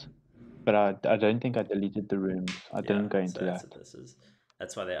emails, but I don't think I deleted the rooms. I Yeah, didn't go so into that's that. what this is.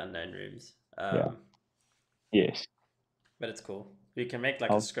 That's why they're unknown rooms. Yeah. Yes. But it's cool. You can make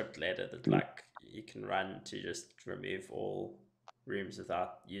like a script later that Hopefully. like you can run to just remove all rooms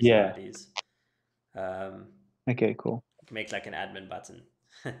without user Yeah. IDs. Um, Okay, cool. you can make like an admin button.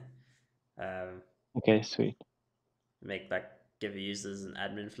 Okay, sweet. Make like give users an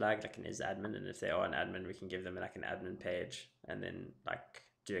admin flag, like an is admin, and if they are an admin, we can give them like an admin page, and then like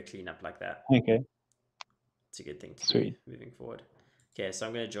do a cleanup like that. Okay, It's a good thing to do sweet. moving forward. Okay, so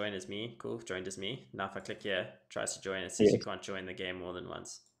I'm going to join as me. Cool, joined as me. Now if I click here, tries to join, it says you Yes. can't join the game more than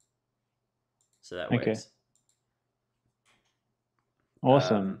once. So that Okay. works.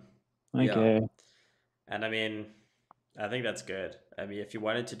 Awesome. Yeah. Okay. And I mean, I think that's good. I mean, if you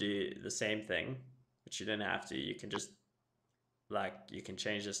wanted to do the same thing, which you don't have to, you can just like you can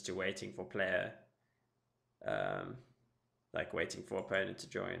change this to waiting for player, like waiting for opponent to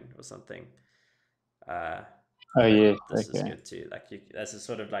join or something. Oh, But yes. this is Okay. good too. Like that's a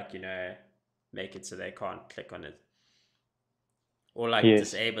sort of like make it so they can't click on it or like Yes.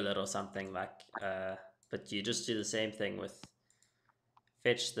 disable it or something like. But you just do the same thing with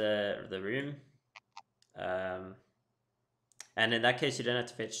fetch the room. And in that case, you don't have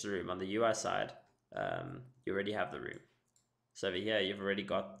to fetch the room. On the UI side, you already have the room. So over here, you've already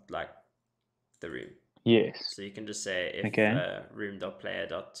got like the room. Yes. So you can just say if Okay. room.player.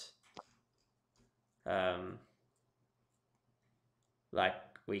 Like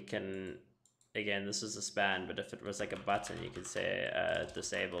we can, again, this is a span, but if it was like a button, you could say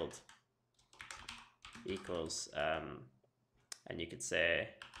disabled equals, and you could say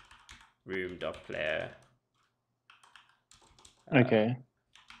room.player. Okay.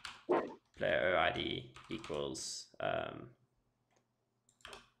 Player OID equals, I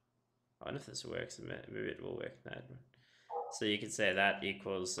wonder if this works. Maybe it will work. No. So you could say that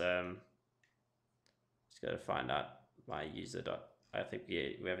equals, just got to find out my user dot, I think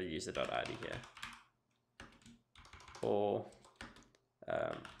we have a user dot ID here. Or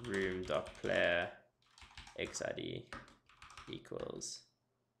room dot player xid equals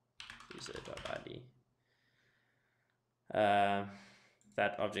user dot ID.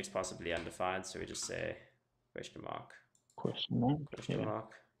 That object's possibly undefined, so we just say question mark. Question mark. Question Yeah.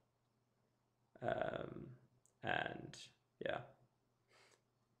 mark. And yeah.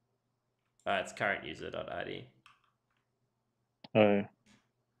 It's current user dot ID. Oh.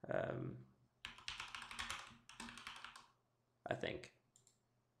 I think.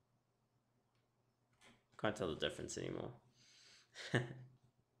 Can't tell the difference anymore.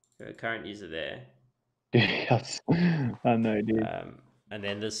 Current user there. Yes. I know, dude. And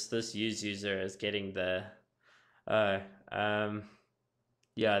then this use user is getting the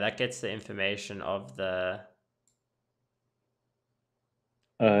yeah, that gets the information of the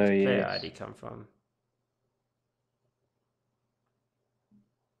where Oh, does player yes. ID come from?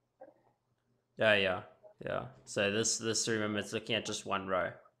 Yeah. So this remember it's looking at just one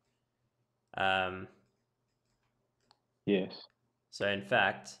row. Yes. So in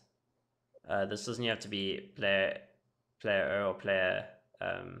fact, this doesn't have to be player O or player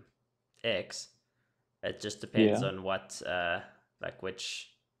X. It just depends Yeah. on what like which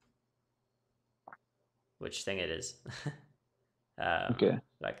thing it is. Okay.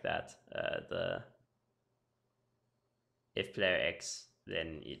 Like that. The if player X,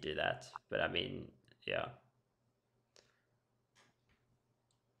 then you do that. But I mean, yeah.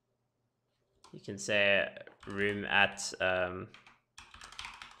 You can say room at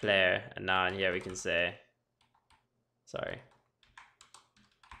player, and now in here we can say, sorry,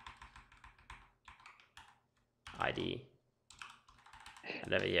 ID.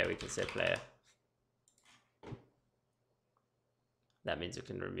 And over here we can say player. That means we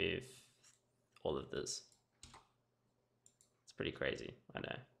can remove all of this. It's pretty crazy, I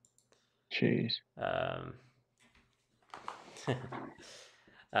know. Jeez.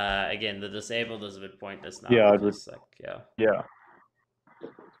 Again, the disabled is a bit pointless now. Yeah, it because, like, Yeah.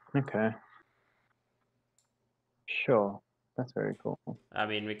 Okay. Sure. That's very cool. I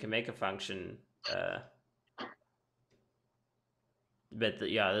mean, we can make a function, but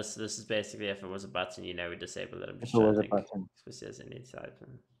this is basically if it was a button, you know, we disable it. I'm If just it trying was to a think, button. especially as any type.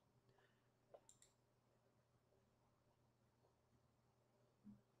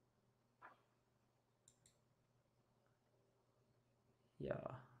 Yeah,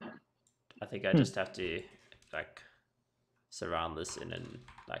 I think I just have to like surround this in an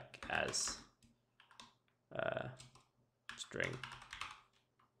like as string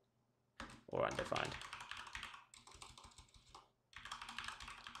or undefined.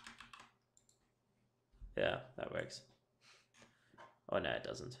 Yeah, that works. Oh no, it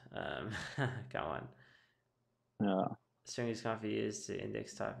doesn't. Come on. Yeah. Strings can't be used to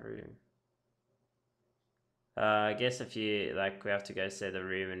index type room. I guess if you like, we have to go say the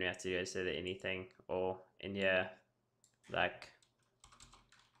room and we have to go say the anything, or in here, like,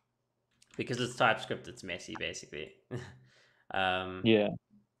 because it's TypeScript, it's messy basically. Yeah.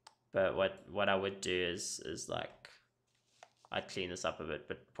 But what I would do is like, I'd clean this up a bit.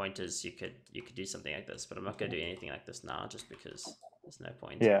 But pointers, you could do something like this, but I'm not gonna do anything like this now, just because there's no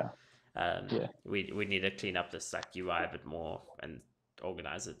point. Yeah. We need to clean up this like UI a bit more and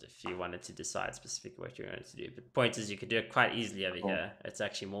organize it if you wanted to decide specifically what you're going to do. But pointers, you could do it quite easily over here. It's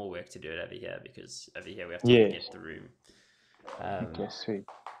actually more work to do it over here, because over here we have to Yes. get the room Okay, sweet.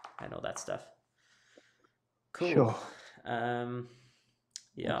 and all that stuff. Cool. Sure.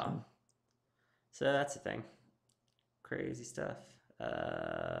 Yeah. Awesome. So that's the thing. Crazy stuff.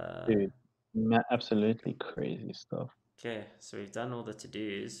 Dude, absolutely crazy stuff. Okay, so we've done all the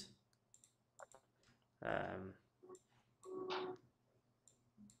to-dos.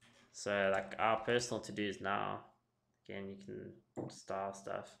 So like our personal to-dos now, again, you can style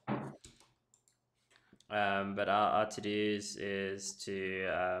stuff. But our to-dos is to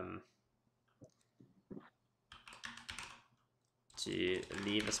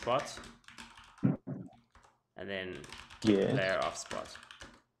leave a spot and then player off spot.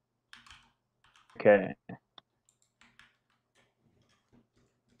 Okay.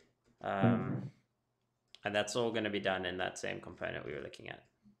 And that's all going to be done in that same component we were looking at.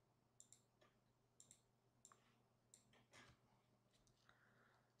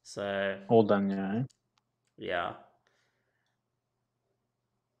 So all done, yeah. Yeah.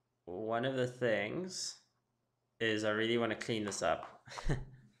 One of the things is I really want to clean this up.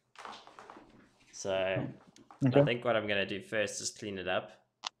 So I think what I'm going to do first is clean it up.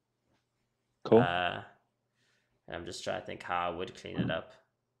 Cool. And I'm just trying to think how I would clean it up.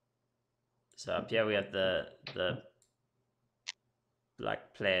 So up here we have the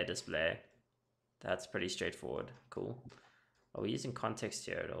like player display. That's pretty straightforward. Cool. Are we using context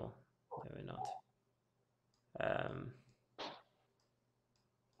here at all? No, we're not.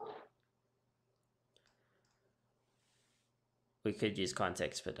 We could use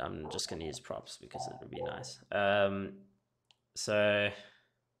context, but I'm just going to use props because it would be nice. So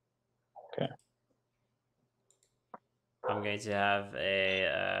okay. I'm going to have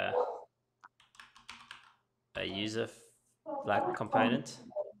a user like component,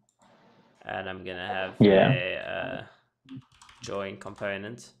 and I'm going to have a join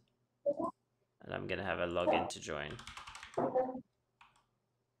component, and I'm going to have a login to join.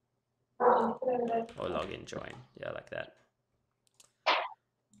 Or login join, yeah, like that.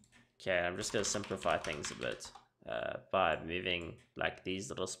 Okay, I'm just going to simplify things a bit by moving like these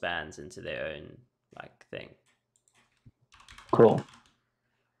little spans into their own like thing. Cool.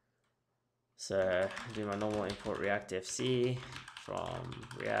 So do my normal import React FC from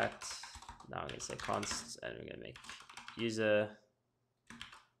React. Now I'm going to say const, and we're going to make user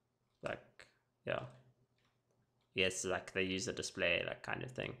like, yeah. Yes, like the user display, like kind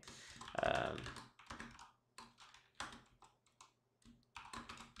of thing.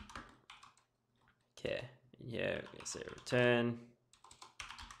 Okay, in here we're going to say return,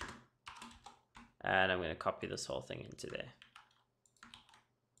 and I'm going to copy this whole thing into there.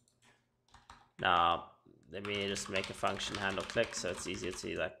 Now let me just make a function handle click so it's easier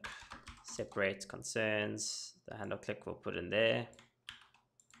to like separate concerns. The handle click we'll put in there.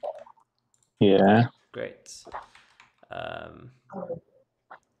 Yeah. Great.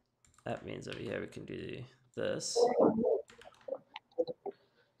 That means over here we can do this.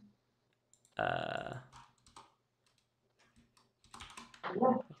 Like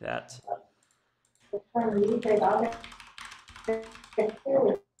that.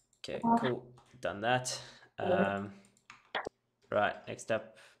 Okay, cool. Done that. Right, next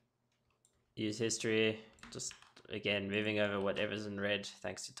up, use history. Just again, moving over whatever's in red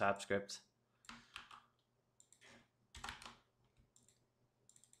thanks to TypeScript.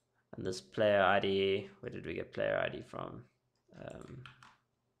 And this player ID, where did we get player ID from?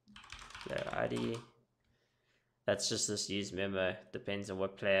 Player ID. That's just this use memo. Depends on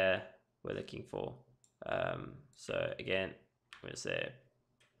what player we're looking for. So again, I'm going to say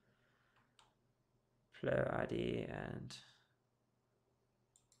player ID and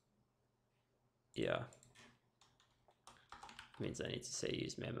yeah, means I need to say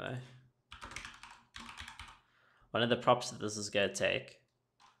use memo. One of the props that this is going to take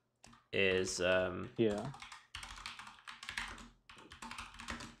is yeah.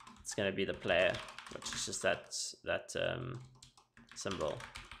 It's going to be the player, which is just that symbol.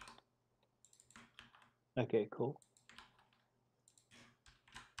 Okay, cool.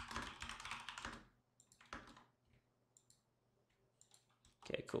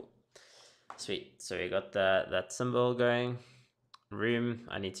 Okay, cool. Sweet. So we got that symbol going. Room,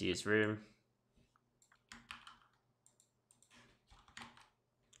 I need to use room.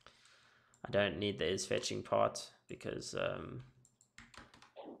 I don't need the is fetching part because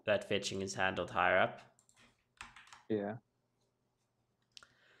that fetching is handled higher up. Yeah.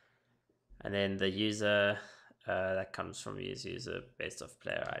 And then the user, that comes from user based off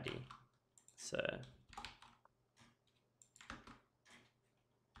player ID. So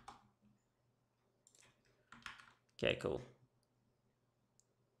okay, cool.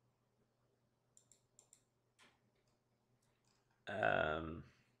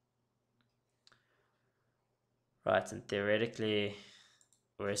 Right, and theoretically,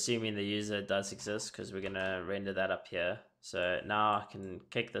 we're assuming the user does exist because we're gonna render that up here. So now I can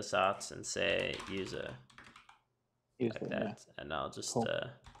kick this out and say user Use like that, that, yeah. and I'll just Cool.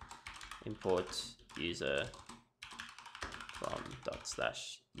 import user from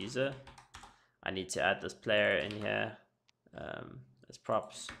 /user. I need to add this player in here as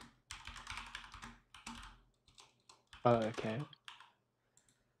props. Oh, okay.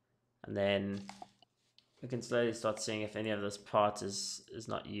 And then we can slowly start seeing if any of this part is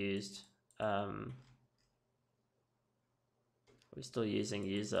not used. We're still using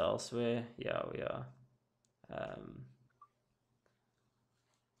user elsewhere. Yeah, we are.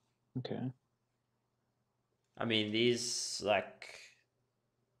 Okay. I mean, these, like,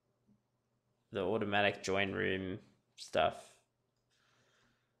 the automatic join room stuff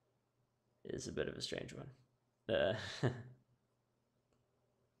is a bit of a strange one.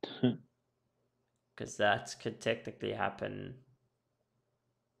 Because that could technically happen.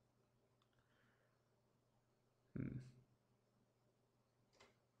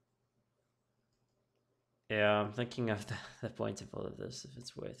 Yeah, I'm thinking of the point of all of this, if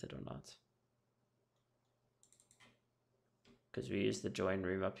it's worth it or not. Because we use the join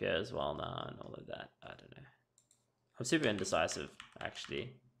room up here as well now and all of that. I don't know. I'm super indecisive,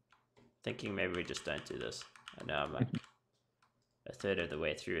 actually. Thinking maybe we just don't do this. I know I'm like a third of the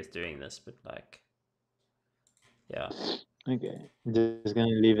way through with doing this, but like, yeah. Okay. Just gonna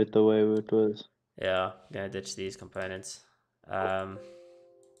leave it the way it was. Yeah, I'm gonna ditch these components.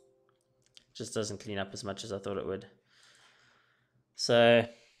 Just doesn't clean up as much as I thought it would. So,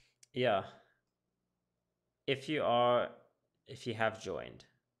 yeah. If you have joined,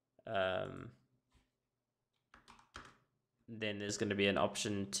 then there's going to be an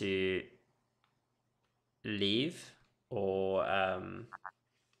option to leave or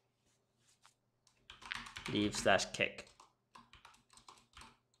leave/kick.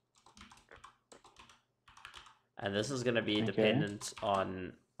 And this is going to be dependent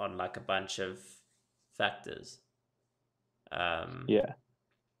on like a bunch of factors. Yeah.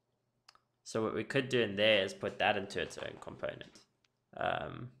 So what we could do in there is put that into its own component.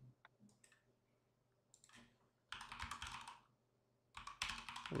 I'm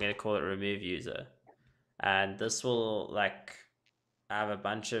going to call it remove user. And this will like have a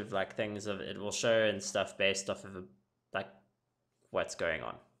bunch of like things of it will show and stuff based off of like what's going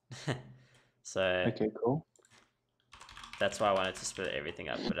on. So okay, cool. That's why I wanted to split everything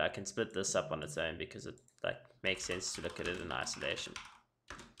up, but I can split this up on its own because it like makes sense to look at it in isolation.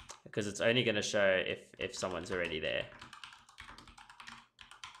 Because it's only going to show if someone's already there.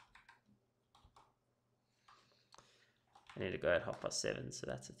 I need to go at 7:30, so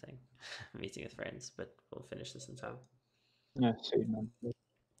that's a thing. Meeting with friends, but we'll finish this in time. Yeah, sweet, man.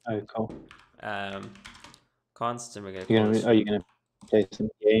 Oh, cool. Constant, we're going to Are you gonna play some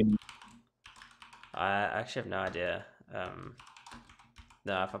game? I actually have no idea.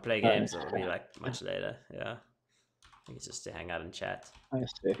 No, if I play games, it'll be like much later. Yeah, I think it's just to hang out and chat. Oh,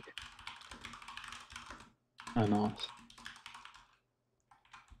 sick. Oh, nice.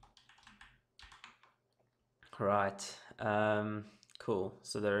 Right. Cool.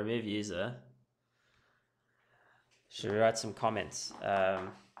 So the remove user. Should we write some comments? I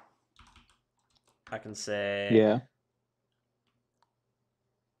can say. Yeah.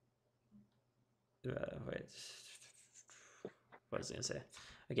 Wait. What was I gonna say?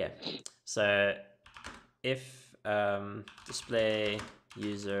 Okay. So if display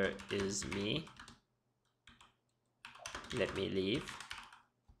user is me, let me leave.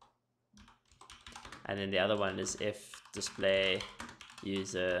 And then the other one is if display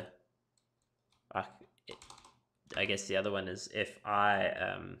user, I guess the other one is if I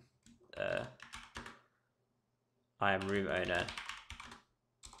am room owner,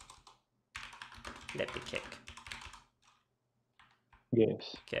 let me kick.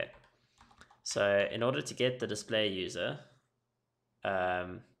 Yes. Okay. So in order to get the display user,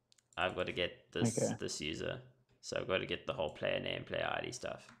 I've got to get this user. So I've got to get the whole player name, player ID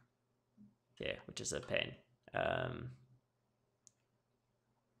stuff. Yeah, which is a pain.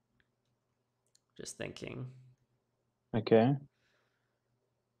 Just thinking. Okay.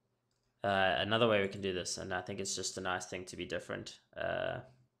 Another way we can do this, and I think it's just a nice thing to be different,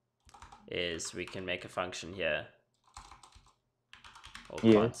 is we can make a function here, or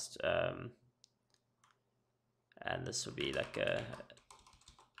const, and this will be like a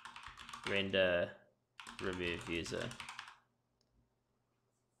render remove user.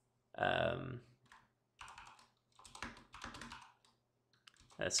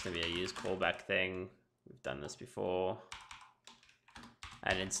 That's going to be a use callback thing. We've done this before.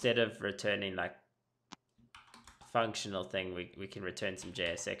 And instead of returning like functional thing, we can return some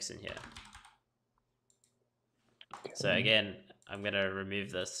JSX in here. Okay. So again, I'm going to remove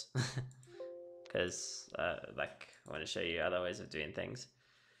this because like I want to show you other ways of doing things.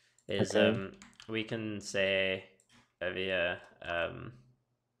 Is we can say over here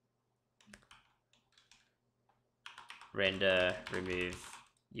render remove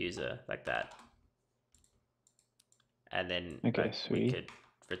user like that, and then like we could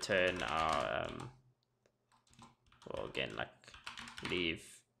return our well, again, like leave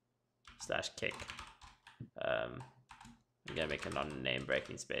 / kick. I'm gonna make a non-name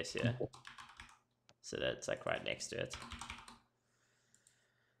breaking space here, so that's like right next to it.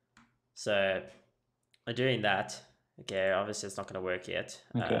 So by doing that, okay, obviously it's not going to work yet.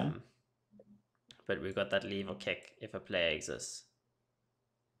 But we've got that leave or kick if a player exists.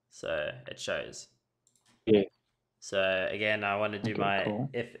 So it shows. Yeah. So again, I want to do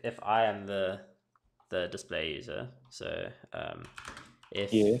if I am the display user. So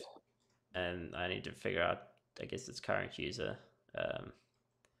if and I need to figure out, I guess it's current user.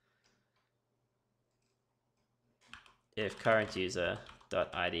 If current user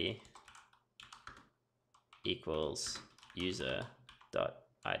dot ID equals user dot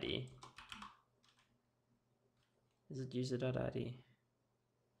ID. Is it user dot ID?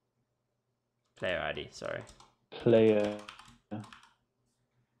 Player ID, sorry. Player.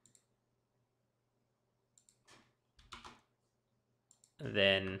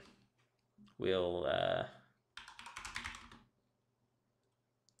 Then we'll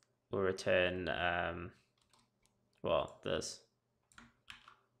return well, this.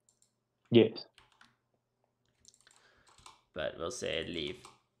 Yes. But we'll say leave.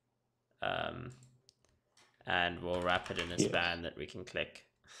 And we'll wrap it in a span that we can click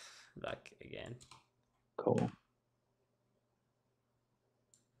like again. Cool.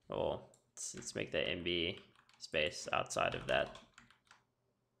 Or let's make the MB space outside of that.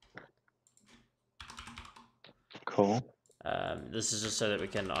 Cool. This is just so that we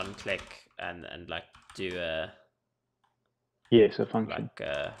can on-click and like do a a function like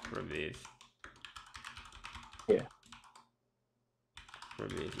remove. Yeah.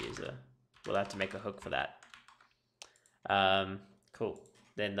 Remove user. We'll have to make a hook for that. Cool.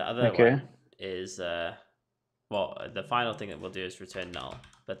 Then the other one is well, the final thing that we'll do is return null.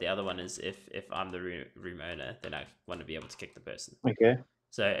 But the other one is if I'm the room owner, then I want to be able to kick the person. Okay.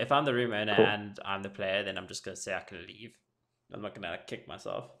 So if I'm the room owner and I'm the player, then I'm just going to say I can leave. I'm not going to kick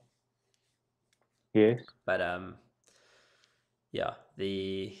myself. Yes. But yeah,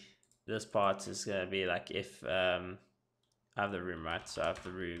 this part is going to be like if I have the room, right? So I have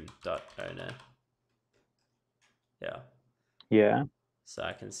the room dot owner. Yeah. Yeah. So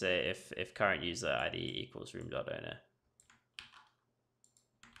I can say if current user ID equals room dot owner.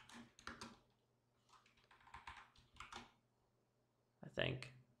 I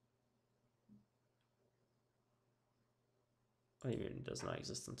think. Or even does not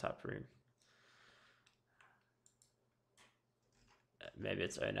exist on tap room. Maybe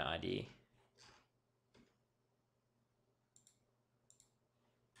it's owner ID.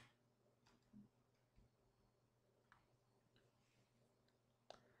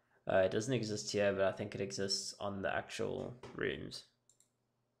 It doesn't exist here, but I think it exists on the actual rooms.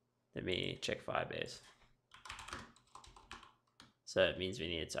 Let me check Firebase. So it means we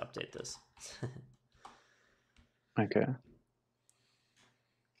needed to update this. Okay.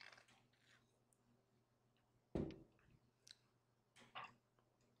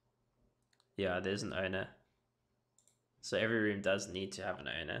 Yeah, there's an owner. So every room does need to have an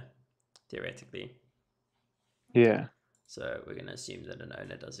owner, theoretically. Yeah. So we're going to assume that an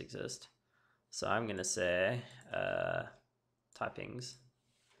owner does exist. So I'm going to say typings.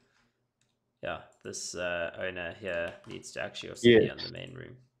 Yeah, this owner here needs to actually also be on the main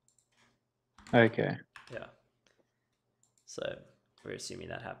room. Okay. Yeah. So we're assuming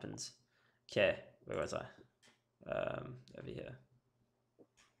that happens. Okay, where was I? Over here.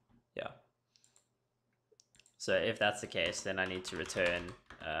 Yeah. So if that's the case, then I need to return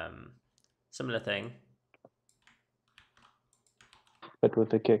similar thing. But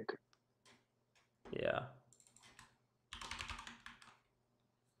with a kick. Yeah.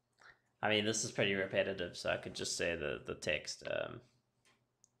 I mean, this is pretty repetitive, so I could just say the text.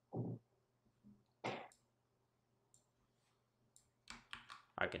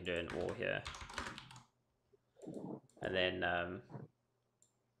 I can do an or here. And then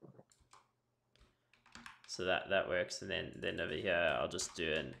so that works, and then over here I'll just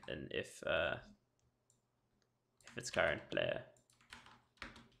do an if it's current player,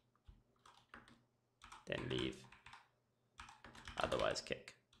 then leave, otherwise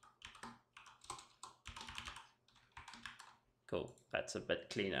kick. Cool, that's a bit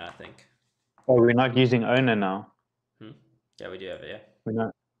cleaner, I think. Oh, we're not using owner now. Yeah, we do over here. We're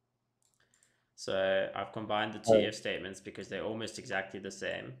not. So I've combined the two if statements because they're almost exactly the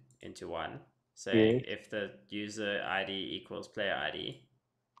same into one, saying if the user ID equals player ID,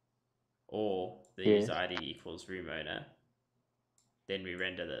 or the user ID equals room owner, then we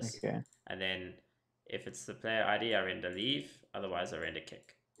render this. Okay. And then if it's the player ID, I render leave, otherwise I render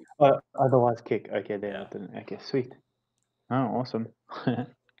kick. Otherwise kick. Okay, there. Yeah. Okay, sweet. Oh, awesome.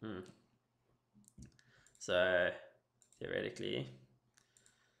 So theoretically,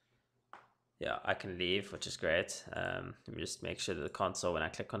 yeah, I can leave, which is great. Let me just make sure that the console, when I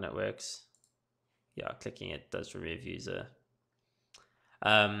click on it, works. Yeah, clicking it does remove user.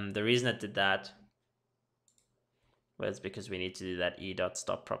 The reason it did that was because we need to do that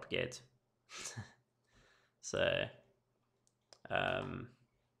e.stop propagate. So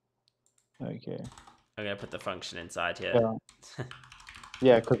Okay. I'm gonna put the function inside here. Well,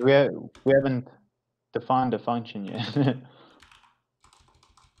 yeah, because we haven't defined a function yet.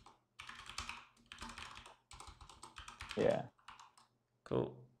 Yeah.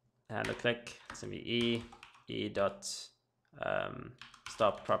 Cool. Handle click. It's gonna be e dot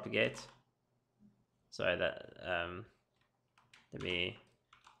stop propagate. Sorry, that let me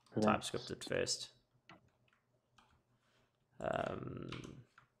TypeScript it first.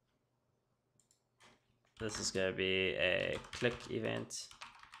 This is gonna be a click event.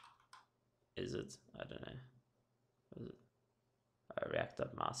 Is it? I don't know. Is it a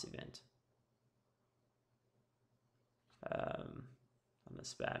React.mouse event? On the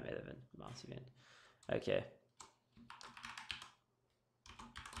spam element mouse event. Okay.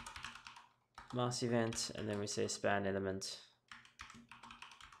 Mouse event, and then we say span element.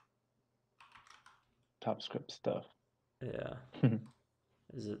 TypeScript stuff. Yeah.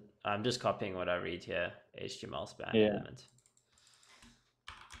 Is it? I'm just copying what I read here. HTML span element.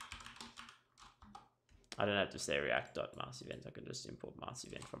 I don't have to say React.mouse event. I can just import mouse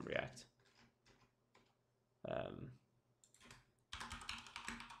event from React.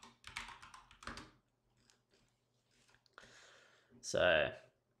 So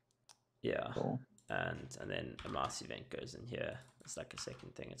yeah, cool. and then a mouse event goes in here. It's like a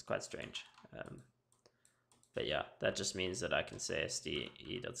second thing. It's quite strange. But yeah, that just means that I can say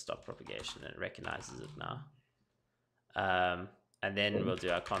ste.stop propagation and it recognizes it now. And then we'll do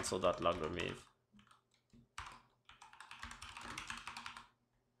our console.log remove.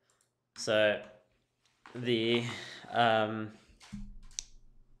 So the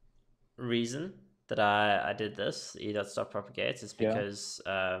reason that I did this e.stop propagate is because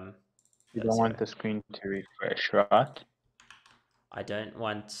you don't want the screen to refresh, right? I don't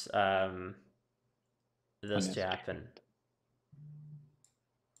want this to happen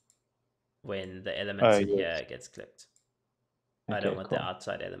when the element in here gets clicked. Okay, I don't want the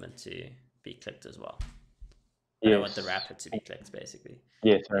outside element to be clicked as well. I don't want the wrapper to be clicked, basically.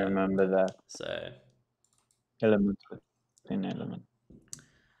 Yes, I remember that. So element within element.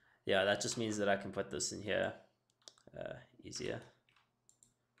 Yeah, that just means that I can put this in here easier.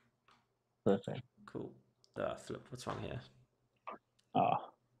 Perfect. Cool. Flip, what's wrong here?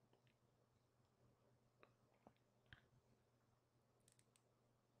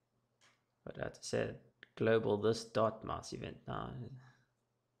 But as I said, global this dot mouse event now.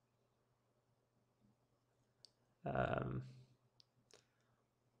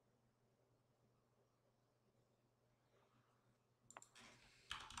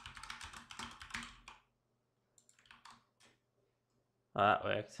 Oh, that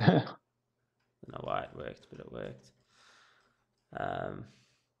worked. I don't know why it worked, but it worked.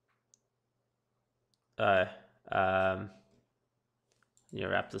 You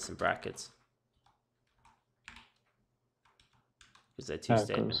wrap this in brackets because they're two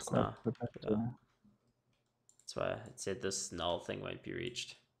statements now. Yeah. That's why it said this null thing won't be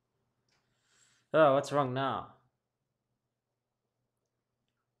reached. Oh, what's wrong now?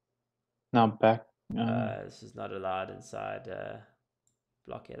 Now back. This is not allowed inside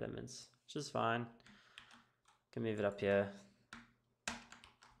block elements, which is fine. Can move it up here,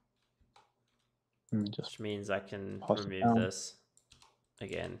 which means I can remove this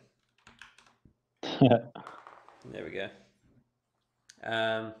again. There we go.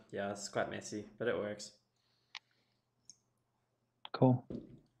 Yeah, it's quite messy, but it works. Cool.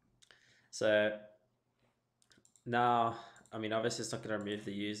 So now, I mean, obviously it's not going to remove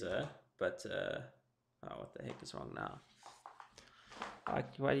the user, but oh, what the heck is wrong now?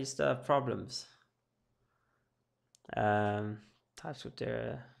 Why do you still have problems? TypeScript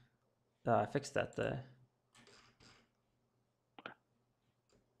error. Oh, I fixed that though.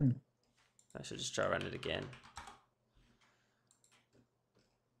 I should just try run it again.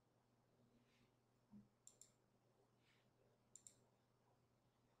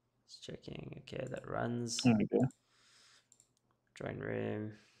 Just checking. Okay, that runs. There we go. Join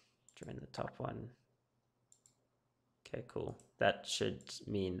room. Join the top one. Okay, cool. That should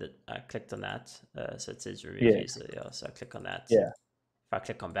mean that I clicked on that. So it says remove user. Yeah, so I click on that. Yeah. If I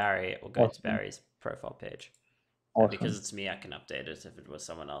click on Barry, it will go to Barry's profile page. And because it's me, I can update it. If it was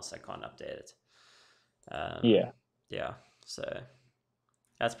someone else, I can't update it. Yeah. So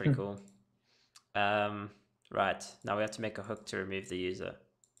that's pretty cool. Right. Now we have to make a hook to remove the user.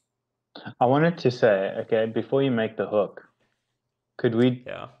 I wanted to say, okay, before you make the hook, could we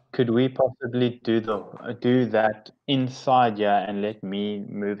possibly do that inside and let me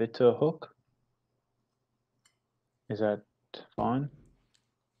move it to a hook? Is that fine?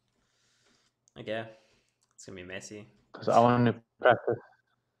 Okay. It's gonna be messy. Because I want to practice.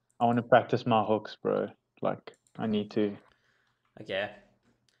 I want to practice my hooks, bro. Like I need to. Okay.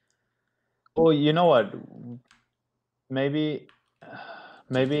 Well, you know what? Maybe.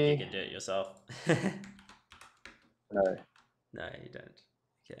 Do you think you can do it yourself? No. No, you don't.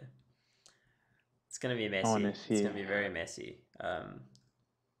 Okay. It's gonna be messy. It's gonna be very messy.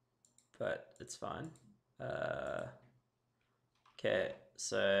 But it's fine. Okay,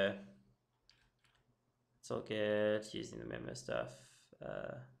 so it's all good using the memo stuff.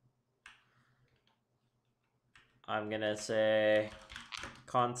 I'm gonna say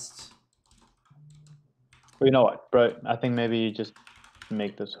const. Well, you know what, bro? I think maybe you just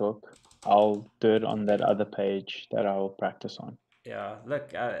make this hook. I'll do it on that other page that I'll practice on. Yeah,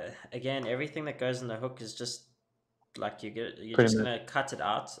 look, again, everything that goes in the hook is just like you're Pretty just much. gonna cut it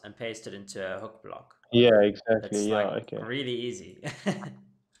out and paste it into a hook block. Yeah, exactly. It's yeah, like okay. really easy.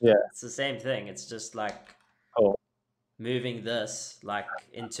 Yeah. It's the same thing. It's just like moving this like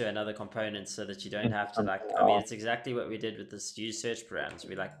into another component so that you don't have to like, I mean, it's exactly what we did with this use search params.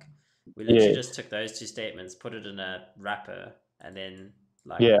 We literally just took those two statements, put it in a wrapper, and then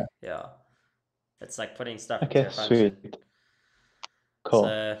like, yeah. It's like putting stuff into a function. Sweet. Cool.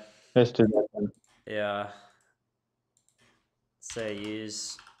 So let's do that then. Yeah. So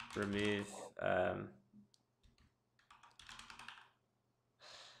use remove.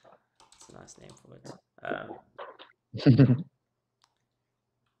 It's a nice name for it.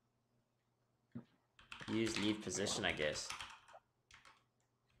 Use leave position, I guess.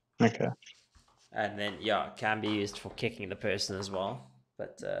 Okay. And then yeah, it can be used for kicking the person as well.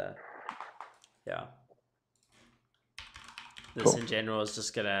 But yeah. This in general is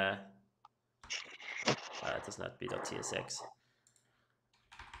just gonna it does not be .tsx.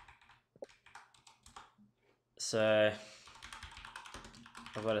 So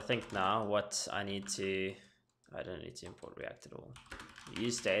I've got to think now what I need to. I don't need to import React at all.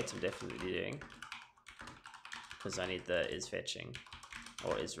 Use state I'm definitely doing because I need the is fetching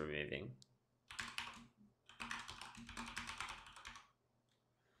or is removing.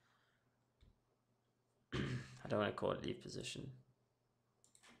 I don't want to call it leave position.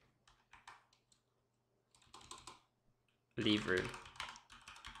 Leave room.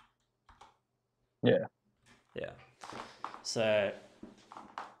 Yeah. Yeah. So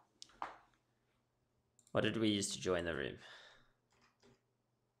what did we use to join the room?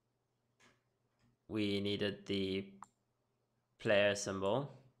 we needed the player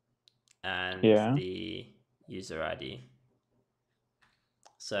symbol and Yeah. the user ID.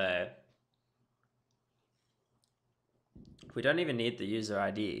 So we don't even need the user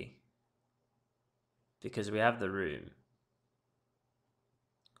ID because we have the room.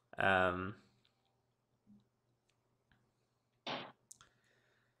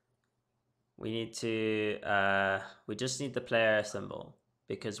 We need to, we just need the player symbol,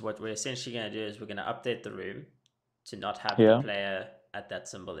 because what we're essentially going to do is we're going to update the room to not have the Yeah. player at that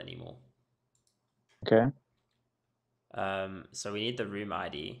symbol anymore. Okay. So we need the room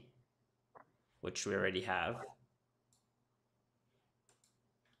ID, which we already have.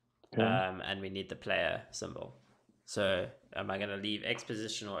 Okay. And we need the player symbol. So am I going to leave X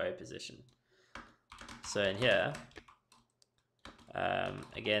position or O position? So in here,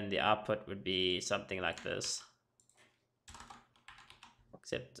 again, the output would be something like this,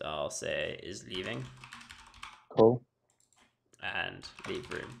 except I'll say is leaving Cool. and leave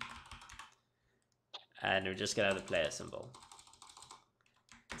room. And we're just going to have the player symbol.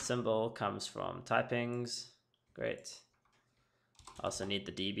 The symbol comes from typings. Great. I also need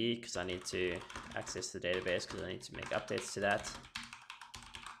the DB because I need to access the database because I need to make updates to that.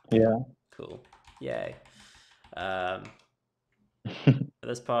 Yeah. Cool. Yay. For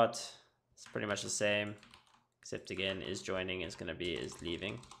this part, it's pretty much the same, except again, is joining is going to be is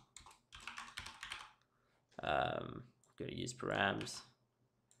leaving. Going to use params.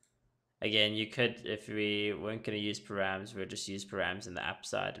 Again, you could, if we weren't going to use params, we'd just use params in the app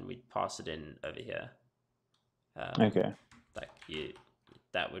side and we'd pass it in over here. Okay. Like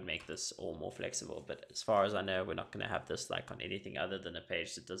that would make this all more flexible. But as far as I know, we're not going to have this like on anything other than a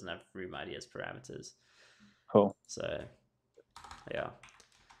page that doesn't have room ID as parameters. Cool. So yeah.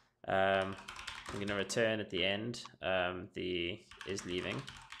 I'm going to return at the end the is leaving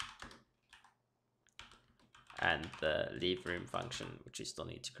and the leave room function, which we still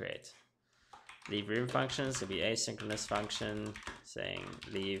need to create. Leave room function is going to be asynchronous function saying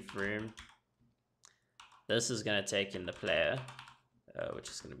leave room. This is going to take in the player, which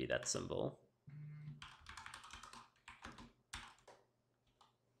is going to be that symbol.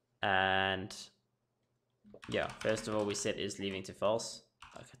 And yeah, first of all, we set is leaving to false,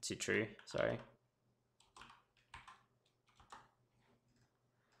 to true, sorry.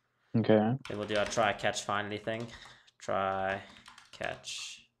 Okay. Then we'll do our try catch finally thing. Try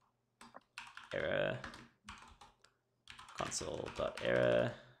catch error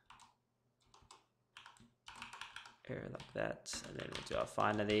console.error error like that, and then we'll do our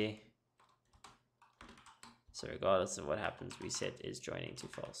finally. So regardless of what happens, we set is joining to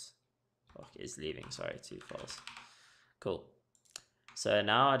false, or is leaving, sorry, to false. Cool. So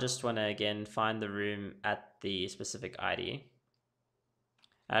now I just want to again find the room at the specific ID.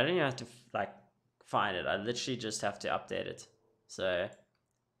 I don't even have to like find it. I literally just have to update it. So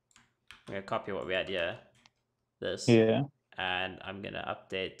I'm gonna copy what we had here, this, Yeah. and I'm gonna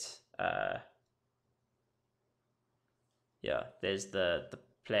update. Yeah, there's the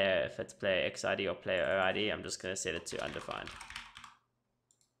player, if it's player XID or player OID, I'm just gonna set it to undefined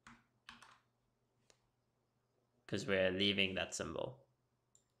because we're leaving that symbol.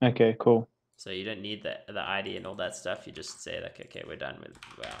 Okay. Cool. So you don't need the ID and all that stuff. You just say like, okay, we're done with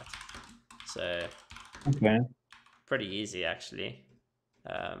we're out. So Okay. pretty easy actually.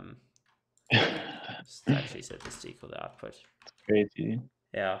 Just actually set this to equal the output. Crazy.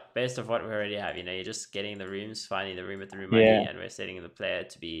 Yeah, based off what we already have, you know, you're just getting the rooms, finding the room with the room Yeah. ID, and we're setting the player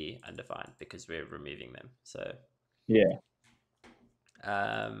to be undefined because we're removing them. So Yeah.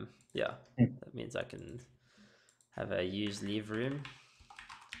 yeah, Hmm. that means I can have a use leave room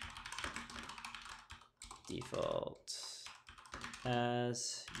default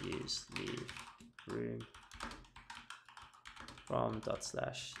as use leave room from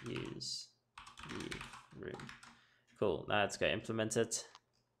 / use leave room. Cool. Now let's go implement it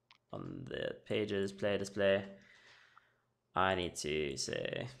on the pages player display. I need to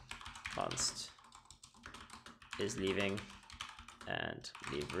say const is leaving and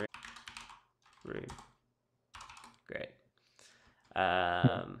leave room. Great.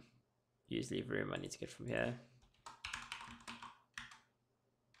 Use leave room I need to get from here.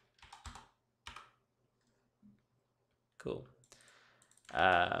 Cool.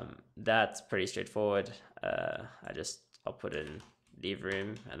 That's pretty straightforward. I'll put in leave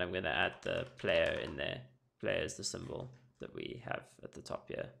room and I'm gonna add the player in there. Player is the symbol that we have at the top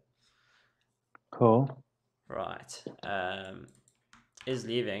here. Cool. Right. Is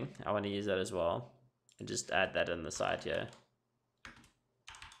leaving. I want to use that as well. And just add that on the side here.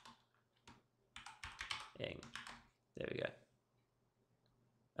 There we go.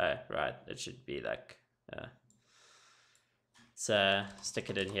 Oh, right. It should be like, stick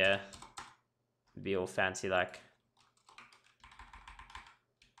it in here. Be all fancy like.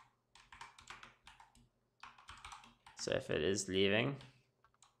 So if it is leaving,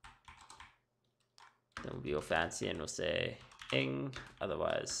 then we'll be all fancy and we'll say ing,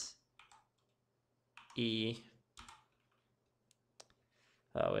 otherwise e.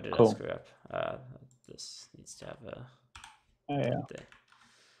 Oh, where did I screw up? This needs to have a there.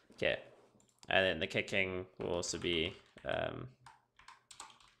 Okay, and then the kicking will also be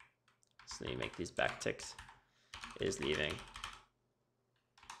so you make these backticks is leaving,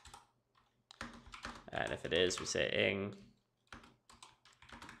 and if it is, we say ing.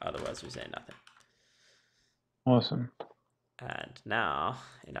 Otherwise, we say nothing. Awesome. And now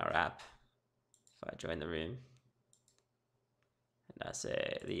in our app, if I join the room and I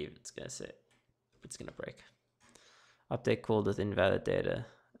say leave, it's gonna break. Update called with invalid data.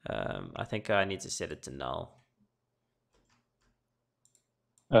 I think I need to set it to null.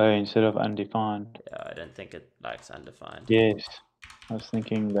 Oh, instead of undefined. Yeah, I don't think it likes undefined. Yes, I was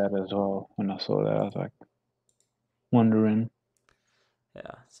thinking that as well when I saw that. I was like wondering.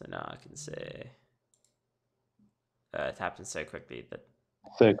 Yeah, so now I can say it happens so quickly that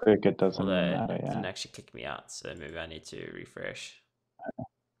So quick it doesn't although matter. it Yeah. didn't actually kick me out, so maybe I need to refresh.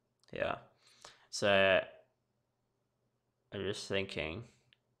 Yeah, so I'm just thinking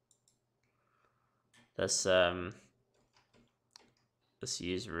this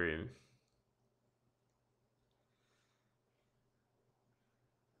use room.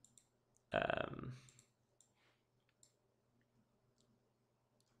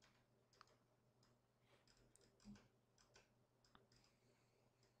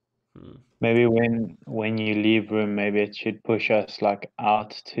 Maybe when you leave room, maybe it should push us like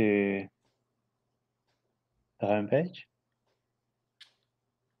out to the homepage.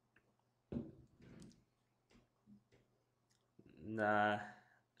 Nah,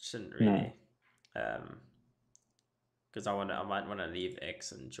 shouldn't really. Because I might want to leave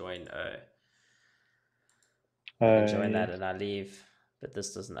X and join O. I can join that and I leave, but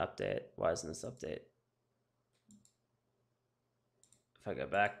this doesn't update. Why doesn't this update? If I go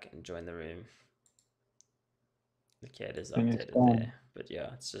back and join the room, okay, it is updated there. But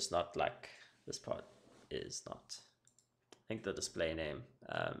yeah, it's just not like this part is not. I think the display name.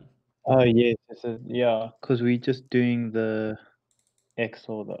 Oh yes, yeah, because we're just doing the X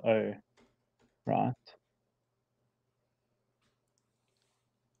or the O, right?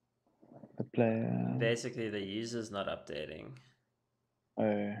 The player. Basically, the user's not updating.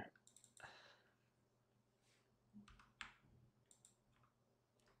 Oh.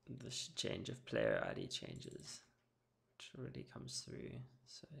 The change of player ID changes, which already comes through.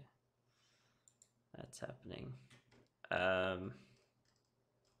 So that's happening.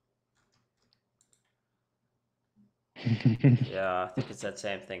 Yeah, I think it's that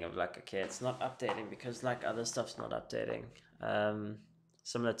same thing of like, okay, it's not updating because like other stuff's not updating.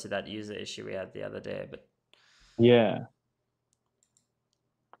 Similar to that user issue we had the other day, but yeah,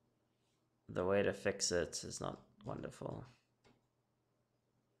 the way to fix it is not wonderful.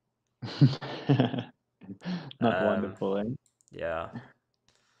 not wonderful, eh? Yeah.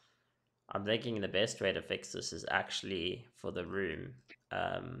 I'm thinking the best way to fix this is actually for the room.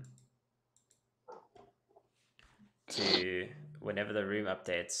 To whenever the room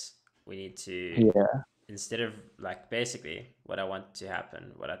updates, we need to instead of like basically what I want to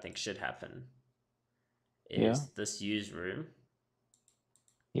happen, what I think should happen is this use room.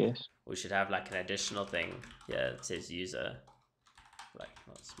 Yes. We should have like an additional thing here that says user, like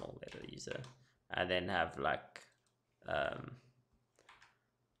not small letter user, and then have like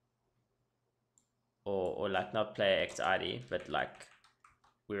or like not player X ID, but like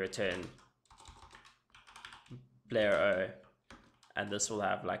we return player O, and this will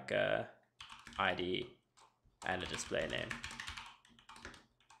have like a ID and a display name.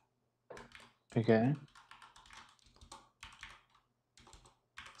 Okay.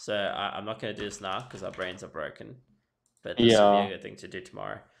 So I'm not going to do this now because our brains are broken, but this will be a good thing to do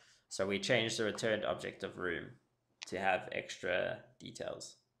tomorrow. So we change the returned object of room to have extra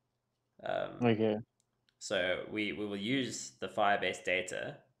details. Okay. So we will use the Firebase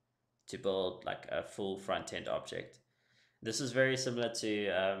data to build like a full front-end object. This is very similar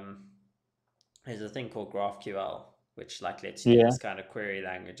to, there's a thing called GraphQL, which like lets you do this kind of query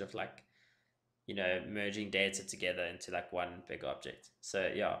language of like, you know, merging data together into like one big object. So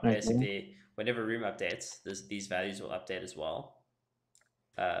yeah, basically whenever room updates, these values will update as well.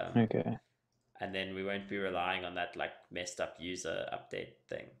 Okay. And then we won't be relying on that like messed up user update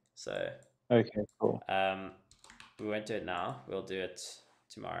thing. So okay, cool. we won't do it now. We'll do it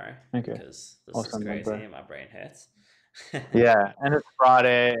tomorrow Okay. because this Awesome, is man, crazy bro. and my brain hurts. Yeah, and it's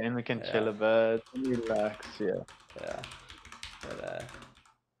Friday, and we can Yeah. chill a bit and relax. Yeah. Yeah. But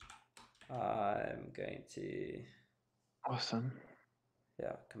I'm going to Awesome.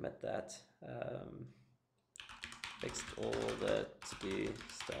 commit that. Fixed all the to-do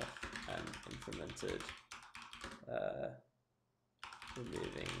stuff and implemented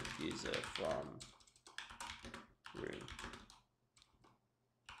removing user from room,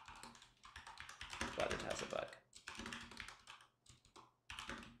 but it has a bug.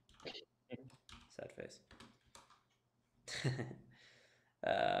 Sad face.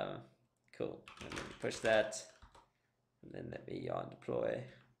 Cool. And then push that, and then let me yarn deploy.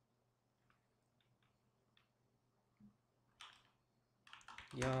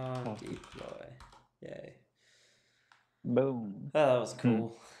 Yarn Awesome. deploy. Yay. Boom. Oh, that was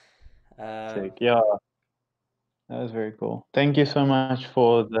cool. Sick. Yeah. That was very cool. Thank you so much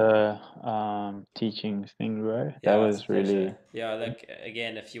for the teaching thing, bro. That Yeah, it's a was pleasure. really Yeah, look,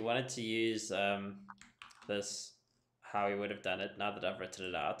 again, if you wanted to use this, how we would have done it, now that I've written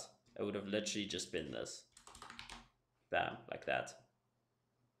it out, it would have literally just been this. Bam, like that.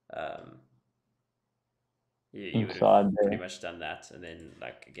 You would have inside pretty there. much done that, and then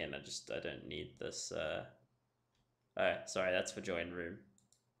like again, I don't need this. Oh, sorry, that's for join room.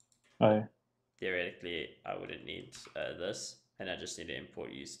 Oh, Theoretically, I wouldn't need this, and I just need to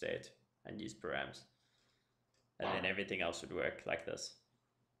import use state and use params, and then everything else would work like this.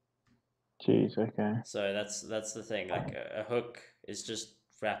 jeez. Okay. So that's the thing. Like a hook is just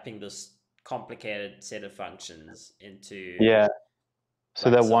wrapping this complicated set of functions into Yeah. So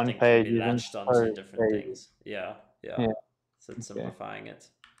like that one something can page be isn't latched onto per different page. things. Yeah. Yeah. So it's Okay. simplifying it.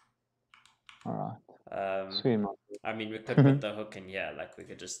 All right. Sweet, man. I mean, we could put the hook in here. Like we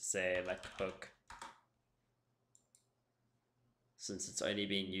could just say like hook. Since it's only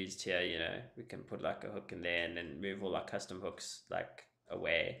being used here, you know, we can put like a hook in there and then move all our custom hooks like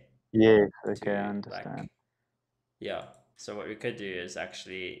away. Yes. Okay. To, I understand. like, yeah. So what we could do is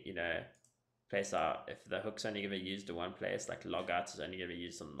actually, you know, place our, if the hook's only going to be used in one place, like logout is only going to be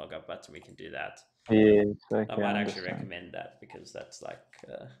used on the logout button, we can do that. Yes. Okay. I might I actually understand. recommend that because that's like,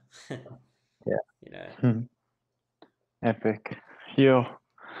 Yeah. you know. Epic. Yo.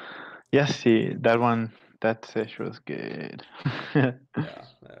 Yes. See that one. That session was good. Yeah,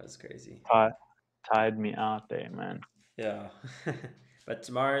 that was crazy. Tired me out there, man. Yeah. But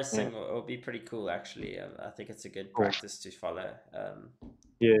tomorrow's thing will be pretty cool actually. I think it's a good Cool. practice to follow.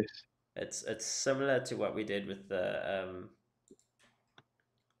 Yes. It's similar to what we did with the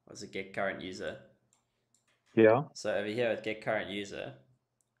what's it, get current user. Yeah. So over here with get current user,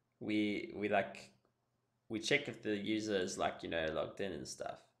 we check if the user is like, you know, logged in and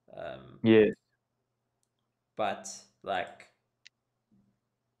stuff. Yes. But like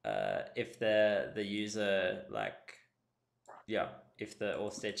if the user like, yeah, if the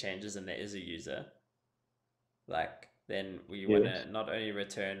auth state changes and there is a user, like then we want Yes. to not only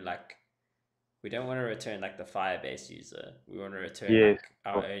return like, we don't want to return like the Firebase user. We want to return Yes.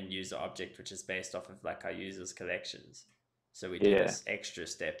 like our own user object, which is based off of like our users collections. So we do Yeah. this extra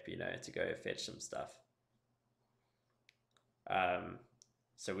step, you know, to go fetch some stuff.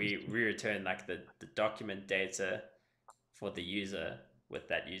 So we return like the document data for the user with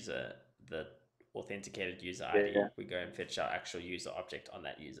that user, the authenticated user ID. Yeah. We go and fetch our actual user object on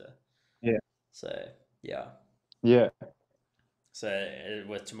that user. Yeah. So yeah. Yeah. So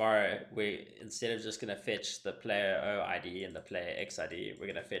with tomorrow, we instead of just gonna fetch the player O ID and the player X ID, we're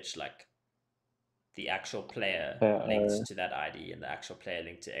gonna fetch like the actual player linked to that ID and the actual player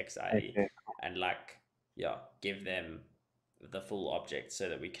linked to X ID, Okay. and like give them the full object so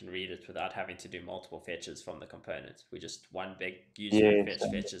that we can read it without having to do multiple fetches from the component. We just one big user Yes.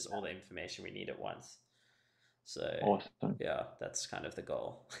 fetch fetches all the information we need at once. So Awesome. yeah, that's kind of the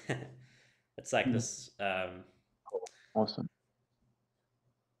goal. It's like this Awesome.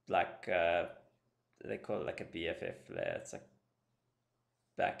 like they call it like a BFF layer. It's like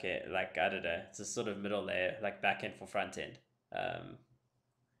back end, like I don't know, it's a sort of middle layer, like back end for front end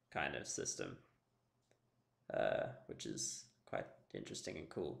kind of system, which is quite interesting and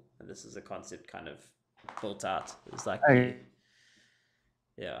cool. And this is a concept kind of built out. It's like we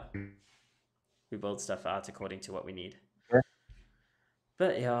build stuff out according to what we need. Yeah.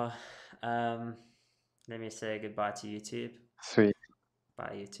 But yeah, let me say goodbye to YouTube. Sweet.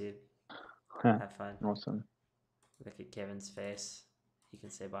 Bye YouTube. Huh. Have fun. Awesome. Look at Kevin's face. He can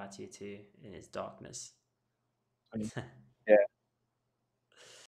say bye to you too in his darkness. Yeah.